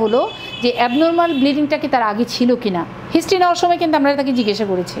ইম্পর্টেন্ট যেটা হলো যে অ্যাবনর্মাল ব্লিডিংটা কি তার আগে ছিল কি না। হিস্ট্রি নেওয়ার সময় কিন্তু আমরা তাকে জিজ্ঞাসা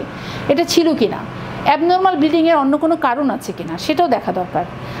করেছি এটা ছিল কি না, অ্যাবনর্মাল ব্লিডিংয়ের অন্য কোনো কারণ আছে কি না সেটাও দেখা দরকার।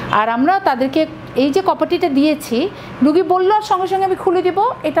 আর আমরা তাদেরকে এই যে কপারটিটা দিয়েছি, রুগী বললো আর সঙ্গে সঙ্গে আমি খুলে দেবো,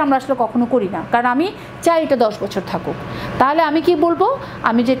 এটা আমরা আসলে কখনো করি না, কারণ আমি চাই এটা 10 বছর থাকুক। তাহলে আমি কি বলবো,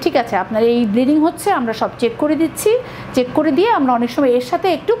 আমি যে ঠিক আছে আপনার এই ব্লিডিং হচ্ছে, আমরা সব চেক করে দিচ্ছি, চেক করে দিয়ে আমরা অনেক সময় এর সাথে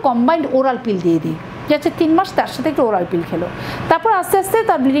একটু কম্বাইন্ড ওরাল পিল দিয়ে দিই, যাচ্ছে 3 মাস তার সাথে একটু ওরাল পিল খেলো, তারপর আস্তে আস্তে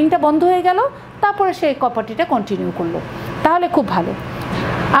তার ব্লিডিংটা বন্ধ হয়ে গেল, তারপরে সে কপারটিটা কন্টিনিউ করলো, তাহলে খুব ভালো।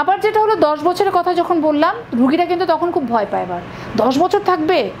 আবার যেটা হলো 10 বছরের কথা যখন বললাম, রুগীরা কিন্তু তখন খুব ভয় পায়, এবার 10 বছর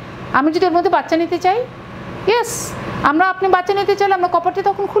থাকবে, আমি যদি এর মধ্যে বাচ্চা নিতে চাই, ইয়েস, আপনি বাচ্চা নিতে চাইলে আমরা কপারটি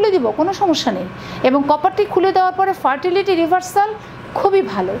তখন খুলে দিব, কোনো সমস্যা নেই। এবং কপারটি খুলে দেওয়ার পরে ফার্টিলিটি রিভার্সাল খুবই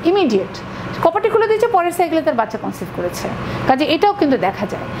ভালো, ইমিডিয়েট। কপারটি খুলে দিয়েছে, পরের সাইকেলে তার বাচ্চা কনসিভ করেছে, কাজে এটাও কিন্তু দেখা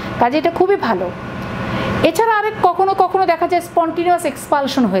যায়, কাজে এটা খুবই ভালো। এছাড়া আরেক কখনো কখনো দেখা যায় স্পন্টিনিয়াস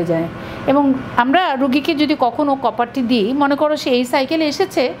এক্সপালশন হয়ে যায়, এবং আমরা রুগীকে যদি কখনো কপারটি দিই, মনে করো সে এই সাইকেলে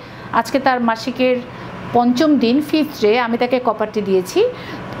এসেছে, আজকে তার মাসিকের 5ম দিন, 5th ডে আমি তাকে কপারটি দিয়েছি,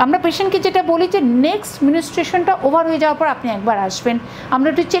 আমরা পেশেন্টকে যেটা বলি যে নেক্সট মিনিস্ট্রেশনটা ওভার হয়ে যাওয়ার পর আপনি একবার আসবেন, আমরা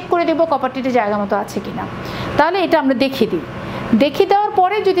একটু চেক করে দেবো কপারটিটা জায়গা মতো আছে কিনা, তাহলে এটা আমরা দেখিয়ে দিই। দেখিয়ে দেওয়ার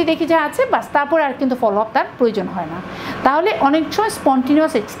পরে যদি দেখি যে আছে, বাস, তারপর আর কিন্তু ফলো আপ তার প্রয়োজন হয় না। তাহলে অনেক সময়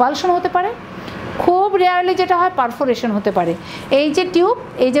স্পন্টিনিয়াস এক্সপালশন হতে পারে, খুব রেয়ারলি যেটা হয় পারফোরেশন হতে পারে। এই যে টিউব,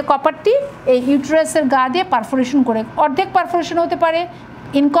 এই যে কপারটি এই ইউটেরাসের গা দিয়ে পারফোরেশন করে, অর্ধেক পারফোরেশন হতে পারে,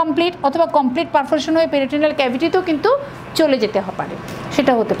 ইনকমপ্লিট অথবা কমপ্লিট পারফোরেশন হয়ে পেরিটোনিয়াল ক্যাভিটিতেও কিন্তু চলে যেতে পারে,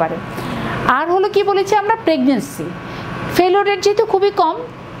 সেটা হতে পারে। আর হলো কি বলেছি আমরা, প্রেগনেন্সি ফেলোর রেট যেহেতু খুবই কম,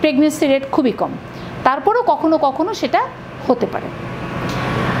 প্রেগনেন্সি রেট খুবই কম, তারপরেও কখনো কখনো সেটা হতে পারে।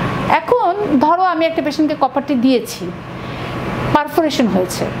 এখন ধরো আমি একটা পেশেন্টকে কপারটি দিয়েছি, পারফোরেশন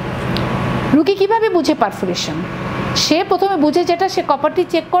হয়েছে, রুগী কীভাবে বুঝে পারফোরেশন? সে প্রথমে বুঝে যেটা, সে কপারটি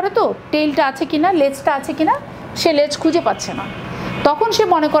চেক করে তো টেইলটা আছে কিনা, লেজটা আছে কিনা, সে লেজ খুঁজে পাচ্ছে না, তখন সে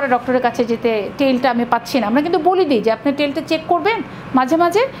মনে করে ডক্টরের কাছে যেতে, টেইলটা আমি পাচ্ছি না। আমরা কিন্তু বলে দিই যে আপনি টেইলটা চেক করবেন মাঝে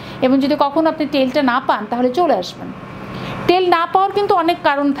মাঝে, এবং যদি কখনো আপনি টেইলটা না পান তাহলে চলে আসবেন। টেল না পাওয়ার কিন্তু অনেক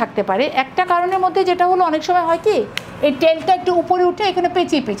কারণ থাকতে পারে, একটা কারণের মধ্যে যেটা হলো অনেক সময় হয় কি, এই টেলটা একটু উপরে উঠে এখানে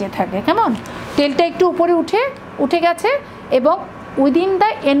পেঁচিয়ে পেঁচিয়ে থাকে, কেমন টেলটা একটু উপরে উঠে গেছে, এবং উইদিন দ্য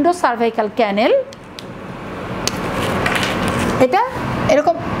এন্ডোসার্ভাইকাল ক্যানেল এটা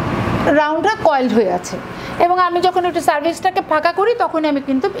এরকম রাউন্ডটা কয়েলড হয়ে আছে, এবং আমি যখন একটু সার্ভিসটাকে ফাঁকা করি তখন আমি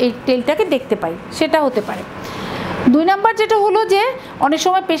কিন্তু এই টেলটাকে দেখতে পাই, সেটা হতে পারে। 2 নাম্বার যেটা হলো যে অনেক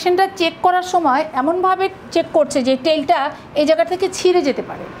সময় পেশেন্টরা চেক করার সময় এমনভাবে চেক করছে যে টেলটা এই জায়গা থেকে ছিঁড়ে যেতে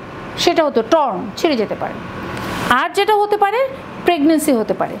পারে, সেটা হতো টর্ন, ছিঁড়ে যেতে পারে। আর যেটা হতে পারে প্রেগনেন্সি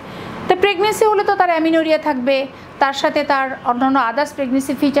হতে পারে। তো প্রেগনেন্সি হলে তো তার অ্যামিনোরিয়া থাকবে, তার সাথে তার অন্যান্য আদার্স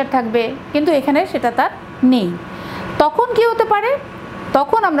প্রেগনেন্সি ফিচার থাকবে, কিন্তু এখানে সেটা তার নেই। তখন কি হতে পারে?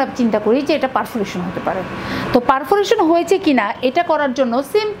 তখন আমরা চিন্তা করি যে এটা পারফোরেশন হতে পারে। তো পারফোরেশন হয়েছে কি না এটা করার জন্য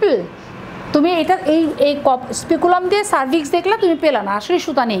সিম্পল, তুমি এটা এই স্পিকুলাম দিয়ে সার্ভিক্স দেখলে তুমি পেলা না, আসলে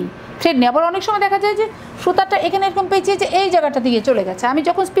সুতা নেই, থ্রেড নেই। আবার অনেক সময় দেখা যায় যে সুতাটা এখানে এরকম পেয়েছে যে এই জায়গাটা দিয়ে চলে গেছে, আমি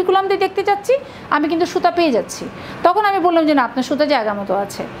যখন স্পিকুলাম দিয়ে দেখতে যাচ্ছি আমি কিন্তু সুতা পেয়ে যাচ্ছি, তখন আমি বললাম যে না আপনার সুতা জায়গা মতো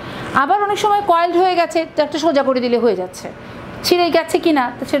আছে। আবার অনেক সময় কয়েলড হয়ে গেছে, একটা সোজা করে দিলে হয়ে যাচ্ছে, ছিঁড়ে গেছে কি না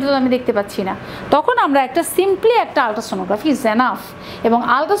সেটা তো আমি দেখতে পাচ্ছি না। তখন আমরা একটা সিম্পলি একটা আলট্রাসোনোগ্রাফি ইজ এনাফ। এবং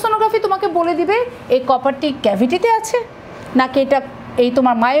আলট্রাসোনোগ্রাফি তোমাকে বলে দিবে এই কপারটি ক্যাভিটিতে আছে, নাকি এটা এই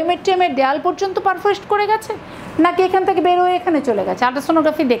তোমার মায়োমেট্রিয়ামের দেয়াল পর্যন্ত পারফোরেট করে গেছে, নাকি এখান থেকে বের হয়ে এখানে চলে গেছে।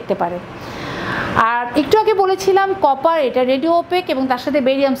 আলট্রাসোনোগ্রাফি দেখতে পারে। আর একটু আগে বলেছিলাম কপার এটা রেডিও ওপেক, এবং তার সাথে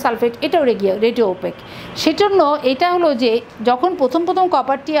বেরিয়াম সালফেট এটাও রেডিও ওপেক। সেজন্য এটা হলো যে যখন প্রথম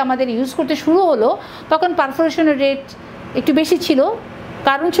কপারটি আমাদের ইউজ করতে শুরু হলো তখন পারফোরেশনের রেট একটু বেশি ছিল,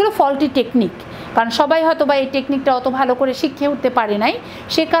 কারণ ছিল ফল্টি টেকনিক, কারণ সবাই হয়তো বা এই টেকনিকটা অত ভালো করে শিখে উঠতে পারে নাই,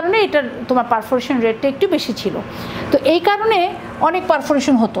 সে কারণে এটার তোমার পারফোরেশন রেটটা একটু বেশি ছিল। তো এই কারণে অনেক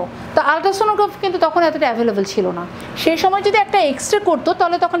পারফোরেশন হতো। তো আলট্রাসোনোগ্রাফি কিন্তু তখন এতটা অ্যাভেলেবেল ছিল না। সেই সময় যদি একটা এক্সরে করতো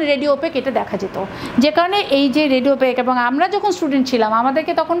তাহলে তখন রেডিও ওপেক এটা দেখা যেত, যে কারণে এই যে রেডিও ওপেক, এবং আমরা যখন স্টুডেন্ট ছিলাম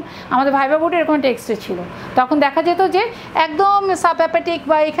আমাদেরকে তখন আমাদের ভাইবা বোর্ডে এরকম একটা এক্সরে ছিল, তখন দেখা যেত যে একদম সাবঅ্যাপেটিক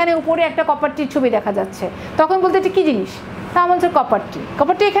বা এখানে উপরে একটা কপারটির ছবি দেখা যাচ্ছে, তখন বলতে এটা কী জিনিস, তা বলছে কপারটি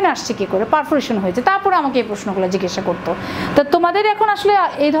এখানে আসছে কী করে, পারফোরেশন হয়েছে। তারপরে আমাকে এই প্রশ্নগুলো জিজ্ঞাসা করতো। তো তোমাদের এখন আসলে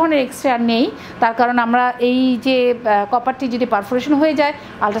এই ধরনের এক্সরে আর নেই, তার কারণ আমরা এই যে কপারটি যদি পারফোরেশন হয়ে যায়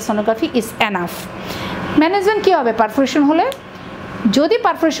আলট্রাসোনোগ্রাফি ইজ এনাফ। ম্যানেজমেন্ট কী হবে পারফোরেশন হলে? যদি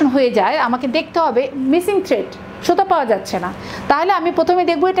পারফোরেশন হয়ে যায় আমাকে দেখতে হবে মিসিং থ্রেড, সুতা পাওয়া যাচ্ছে না, তাহলে আমি প্রথমে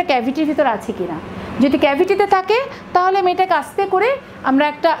দেখবো এটা ক্যাভিটির ভিতরে আছে কি না। যদি ক্যাভিটিতে থাকে তাহলে আমি এটাকে আস্তে করে আমরা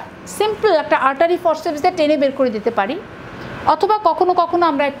একটা সিম্পল একটা আর্টারি ফরসেপস দিয়ে টেনে বের করে দিতে পারি, অথবা কখনো কখনো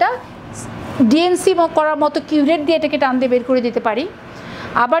আমরা একটা ডিএনসি করার মতো কিউরেট দিয়ে এটাকে টান দিয়ে বের করে দিতে পারি।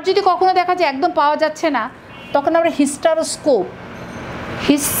 আবার যদি কখনো দেখা যায় একদম পাওয়া যাচ্ছে না, তখন আমরা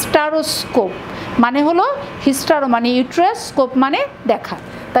হিস্টারোস্কোপ মানে হলো হিস্টারো মানে ইউট্রাস, স্কোপ মানে দেখা।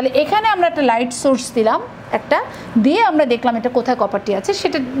 তাহলে এখানে আমরা একটা লাইট সোর্স দিলাম, একটা দিয়ে আমরা দেখলাম এটা কোথায় কপারটি আছে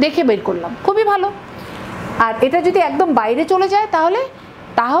সেটা দেখে বের করলাম, খুবই ভালো। আর এটা যদি একদম বাইরে চলে যায় তাহলে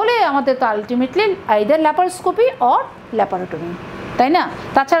আমাদের তো ultimately either laparoscopy or laparotomy, তাই না?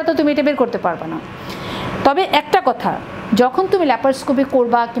 তাছাড়া তো তুমি এটা বের করতে পারবে না। তবে একটা কথা, যখন তুমি ল্যাপারোস্কোপি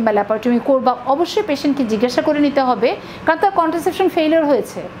করবা কিংবা ল্যাপারোটমি করবা অবশ্যই পেশেন্টকে জিজ্ঞাসা করে নিতে হবে, কারণ তার কন্ট্রাসেপশন ফেইলিওর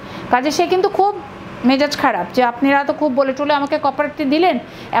হয়েছে, কাজে সে কিন্তু খুব মেজাজ খারাপ যে আপনারা তো খুব বলে টলে আমাকে কপারটি দিলেন,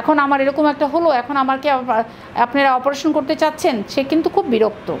 এখন আমার এরকম একটা হলো, এখন আমাকে আপনারা অপারেশন করতে চাচ্ছেন, সে কিন্তু খুব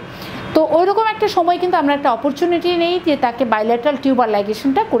বিরক্ত। তো ওই রকম একটা সময় কিন্তু আমরা একটা অপরচুনিটি নেই যে তাকে বাইল্যাটারাল টিউবার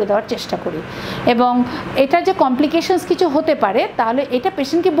লাইগেশনটা করে দেওয়ার চেষ্টা করি, এবং এটার যে কমপ্লিকেশনস কিছু হতে পারে তাহলে এটা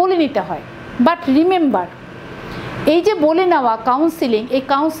পেশেন্টকে বলে নিতে হয়। বাট রিমেম্বার, এই যে বলে নেওয়া কাউন্সিলিং, এই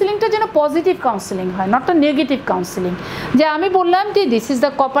কাউন্সিলিংটা যেন পজিটিভ কাউন্সিলিং হয়, নট আ নেগেটিভ কাউন্সিলিং। যে আমি বললাম যে দিস ইজ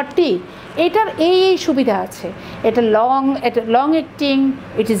দ্য কপারটি, এটার এই সুবিধা আছে, এটা long acting,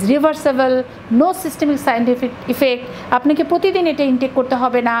 it is reversible, no systemic scientific effect, আপনাকে প্রতিদিন এটা ইনটেক করতে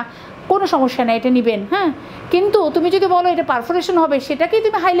হবে না, কোনো সমস্যা নেই, এটা নেবেন। হ্যাঁ, কিন্তু তুমি যদি বলো এটা পারফোরেশন হবে, সেটাকেই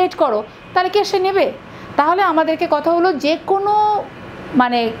তুমি হাইলাইট করো, তাহলে কি সে নেবে? তাহলে আমাদেরকে কথা হলো যে কোনো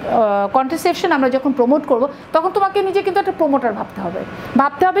মানে কন্ট্রাসেপশন আমরা যখন প্রমোট করব তখন তোমাকে নিজে কিন্তু একটা প্রমোটার ভাবতে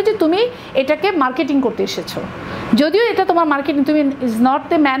হবে যে তুমি এটাকে মার্কেটিং করতে এসেছো, যদিও এটা তোমার মার্কেটিং, তুমি is not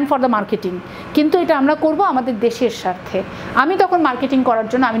the man for the marketing, কিন্তু এটা আমরা করব আমাদের দেশের স্বার্থে। আমি তখন মার্কেটিং করার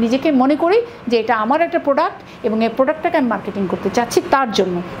জন্য আমি নিজেকে মনে করি যে এটা আমার একটা প্রোডাক্ট, এবং এই প্রোডাক্টটাকে আমি মার্কেটিং করতে চাচ্ছি, তার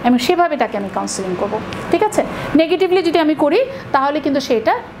জন্য আমি সেভাবে তাকে আমি কাউন্সেলিং করব। ঠিক আছে? নেগেটিভলি যদি আমি করি তাহলে কিন্তু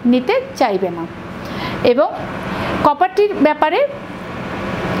সেটা নিতে চাইবে না। এবং কপারটির ব্যাপারে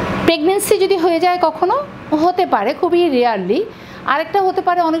প্রেগনেন্সি যদি হয়ে যায় কখনো হতে পারে, খুবই রেয়ারলি। আরেকটা হতে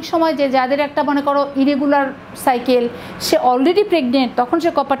পারে অনেক সময় যে যাদের একটা মনে করো ইরেগুলার সাইকেল, সে অলরেডি প্রেগনেন্ট, তখন সে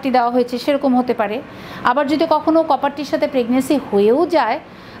কপারটি দেওয়া হয়েছে, সেরকম হতে পারে। আবার যদি কখনো কপারটির সাথে প্রেগনেন্সি হয়েও যায়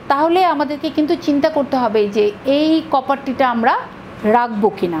তাহলে আমাদেরকে কিন্তু চিন্তা করতে হবে যে এই কপারটিটা আমরা রাখবো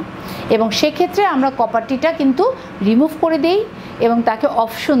কিনা, এবং সেক্ষেত্রে আমরা কপারটিটা কিন্তু রিমুভ করে দেই এবং তাকে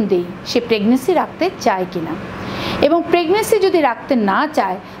অপশন দিই সে প্রেগনেন্সি রাখতে চায় কিনা। এবং প্রেগনেন্সি যদি রাখতে না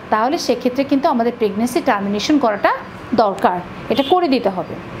চায় তাহলে সেক্ষেত্রে কিন্তু আমাদের প্রেগনেন্সি টার্মিনেশন করাটা দরকার, এটা করে দিতে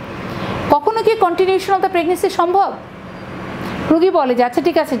হবে। কখনো কি কন্টিনিউশন অফ দ্য প্রেগনেন্সি সম্ভব? রোগী বলে যে আচ্ছা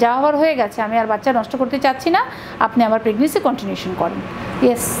ঠিক আছে, যা হওয়ার হয়ে গেছে, আমি আর বাচ্চা নষ্ট করতে চাচ্ছি না, আপনি আমার প্রেগনেন্সি কন্টিনিউশন করেন।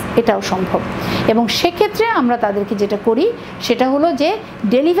 ইয়েস, এটাও সম্ভব। এবং সেক্ষেত্রে আমরা তাদেরকে যেটা করি সেটা হলো যে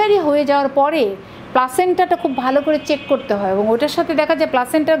ডেলিভারি হয়ে যাওয়ার পরে প্লাসেন্টাটা খুব ভালো করে চেক করতে হয়, এবং ওটার সাথে দেখা যায়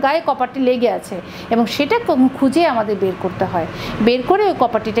প্লাসেন্টার গায়ে কপারটি লেগে আছে, এবং সেটা খুঁজে আমাদের বের করতে হয়। বের করে ওই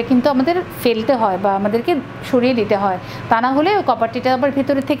কপারটিটা কিন্তু আমাদের ফেলতে হয় বা আমাদেরকে সরিয়ে দিতে হয়, তা না হলে ওই কপারটিটা আবার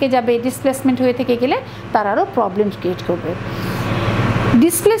ভেতরে থেকে যাবে, ডিসপ্লেসমেন্ট হয়ে থেকে গেলে তার আরও প্রবলেম ক্রিয়েট করবে।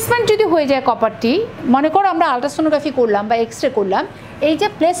 ডিসপ্লেসমেন্ট যদি হয়ে যায় কপারটি, মনে করো আমরা আলট্রাসোনোগ্রাফি করলাম বা এক্স রে করলাম, এই যে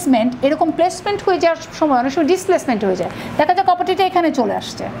প্লেসমেন্ট, এরকম প্লেসমেন্ট হয়ে যাওয়ার সময় অনেক সময় ডিসপ্লেসমেন্ট হয়ে যায়, দেখা যায় কপারটিটা এখানে চলে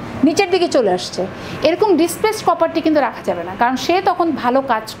আসছে, নিচের দিকে চলে আসছে। এরকম ডিসপ্লেসড কপারটি কিন্তু রাখা যাবে না, কারণ সে তখন ভালো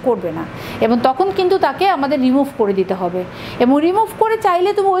কাজ করবে না, এবং তখন কিন্তু তাকে আমাদের রিমুভ করে দিতে হবে। এবং রিমুভ করে চাইলে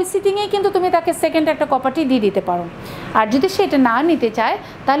তুমি ওই সিটিংয়েই কিন্তু তুমি তাকে সেকেন্ড একটা কপারটি দিয়ে দিতে পারো। আর যদি সে এটা না নিতে চায়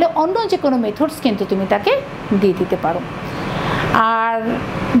তাহলে অন্য যে কোনো মেথডস কিন্তু তুমি তাকে দিয়ে দিতে পারো। আর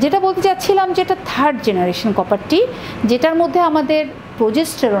যেটা বলতে চাচ্ছিলাম, যেটা থার্ড জেনারেশন কপারটি, যেটার মধ্যে আমাদের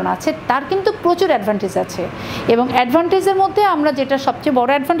প্রোজেস্টেরন আছে, তার কিন্তু প্রচুর অ্যাডভান্টেজ আছে। এবং অ্যাডভান্টেজের মধ্যে আমরা যেটা সবচেয়ে বড়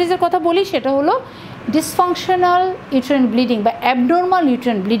অ্যাডভান্টেজের কথা বলি সেটা হলো ডিসফাংশনাল ইউটেরাইন ব্লিডিং বা অ্যাবনর্মাল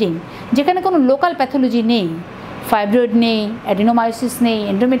ইউটেরাইন ব্লিডিং, যেখানে কোনো লোকাল প্যাথোলজি নেই, ফাইব্রয়েড নেই, অ্যাডিনোমায়োসিস নেই,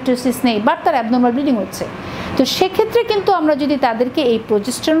 এন্ডোমেট্রিওসিস নেই, বাট তার অ্যাবনর্মাল ব্লিডিং হচ্ছে। তো সেক্ষেত্রে কিন্তু আমরা যদি তাদেরকে এই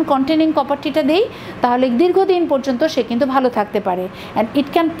প্রোজেস্টেরন কন্টেনিং কপারটিটা দিই, তাহলে দীর্ঘদিন পর্যন্ত সে কিন্তু ভালো থাকতে পারে। And it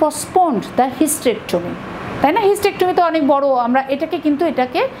can postpone the hysterectomy, তাই না? হিস্টেরেক্টমি তো অনেক বড়, আমরা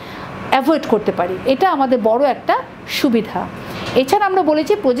এটাকে অ্যাভয়েড করতে পারি, এটা আমাদের বড় একটা সুবিধা। এছাড়া আমরা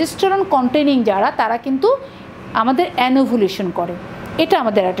বলেছি প্রোজেস্টেরন কন্টেনিং যারা, তারা কিন্তু আমাদের অ্যানোভুলেশন করে, এটা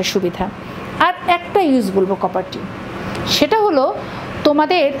আমাদের একটা সুবিধা। আর একটা ইউজ বলবো কপারটি, সেটা হলো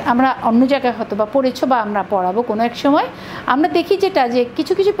তোমাদের, আমরা অন্য জায়গায় হয়তো বা পড়েছো বা আমরা পড়াবো কোনো এক সময়, আমরা দেখি যেটা যে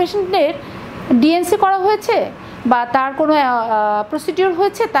কিছু কিছু পেশেন্টের ডিএনসি করা হয়েছে বা তার কোনো প্রসিডিওর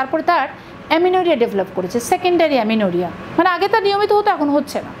হয়েছে, তারপরে তার অ্যামিনোরিয়া ডেভেলপ করেছে, সেকেন্ডারি অ্যামিনোরিয়া, মানে আগে তার নিয়মিত হতো, এখন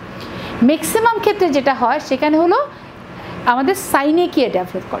হচ্ছে না। ম্যাক্সিমাম ক্ষেত্রে যেটা হয় সেখানে হলো আমাদের সাইনিকিয়া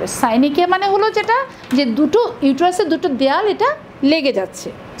ডেভেলপ করে। সাইনিকিয়া মানে হলো যেটা যে দুটো ইউটেরাসের দুটো দেয়াল এটা লেগে যাচ্ছে,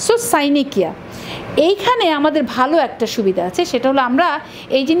 সো সাইনিকিয়া। এইখানে আমাদের ভালো একটা সুবিধা আছে, সেটা হলো আমরা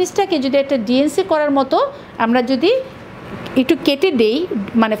এই জিনিসটাকে যদি একটা ডিএনসি করার মতো আমরা যদি একটু কেটে দেই,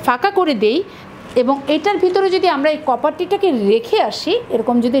 মানে ফাঁকা করে দেই, এবং এটার ভিতরে যদি আমরা এই কপারটিটাকে রেখে আসি,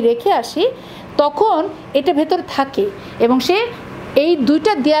 এরকম যদি রেখে আসি, তখন এটা ভেতরে থাকে এবং সে এই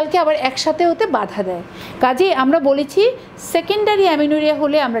দুইটা দেয়ালকে আবার একসাথে হতে বাধা দেয়। কাজেই আমরা বলেছি সেকেন্ডারি অ্যামিনোরিয়া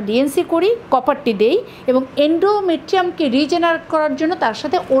হলে আমরা ডিএনসি করি, কপারটি দেই, এবং এন্ডোমেট্রিয়ামকে রিজেনারেট করার জন্য তার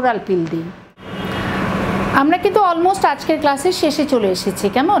সাথে ওরাল পিল দিই। আমরা কিন্তু অলমোস্ট আজকের ক্লাসের শেষে চলে এসেছি।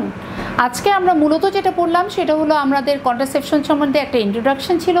 কেমন? আজকে আমরা মূলত যেটা পড়লাম সেটা হলো আমাদের কন্ট্রাসেপশন সম্বন্ধে একটা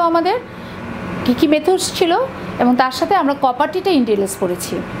ইন্ট্রোডাকশন ছিল, আমাদের কী কী মেথডস ছিল, এবং তার সাথে আমরা কপারটিটা ইন ডিটেলস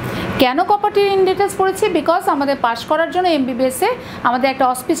পড়েছি। কেন কপারটির ইন ডিটেলস পড়েছি? বিকজ আমাদের পাস করার জন্য MBBS-এ আমাদের একটা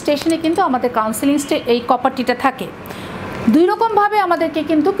অসপিস স্টেশনে কিন্তু আমাদের কাউন্সেলিং এই কপারটিটা থাকে। দুই রকমভাবে আমাদেরকে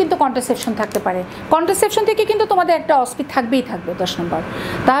কিন্তু কন্ট্রাসেপশন থাকতে পারে। কন্ট্রাসেপশন থেকে কিন্তু তোমাদের একটা অসপি থাকবেই থাকবে 10 নম্বর।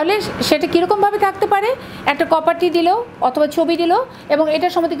 তাহলে সেটা কীরকমভাবে থাকতে পারে? একটা কপারটি দিল অথবা ছবি দিল, এবং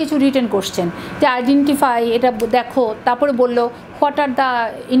এটার সম্বন্ধে কিছু রিটেন কোশ্চেন, যে আইডেন্টিফাই, এটা দেখো, তারপরে বললো what are the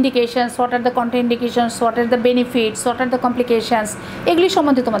indications, what are the contra indications, what are the benefits, what are the complications, এগুলি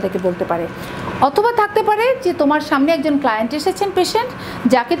সম্বন্ধে তোমাদেরকে বলতে পারে। অথবা থাকতে পারে যে তোমার সামনে একজন ক্লায়েন্ট এসেছেন, পেশেন্ট,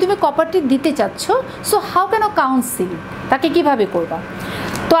 যাকে তুমি কপারটি দিতে চাচ্ছ, so how can O council, তাকে কিভাবে করবা।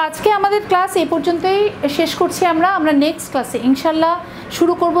 তো আজকে আমাদের ক্লাস এই পর্যন্তই শেষ করছি। আমরা নেক্সট ক্লাসে ইনশাল্লাহ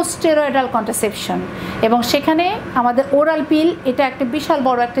শুরু করব স্টেরয়েডাল কন্ট্রাসেপশন, এবং সেখানে আমাদের ওরাল পিল, এটা একটা বিশাল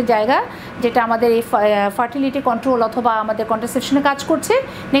বড় একটা জায়গা যেটা আমাদের এই ফার্টিলিটি কন্ট্রোল অথবা আমাদের কন্ট্রাসেপশনে কাজ করছে।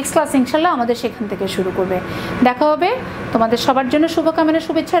 নেক্সট ক্লাস ইনশাল্লাহ আমাদের সেখান থেকে শুরু করবে। দেখা হবে। তোমাদের সবার জন্য শুভকামনা,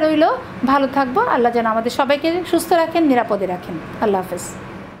 শুভেচ্ছা রইল। ভালো থাকবো। আল্লাহ যেন আমাদের সবাইকে সুস্থ রাখেন, নিরাপদে রাখেন। আল্লাহ হাফেজ।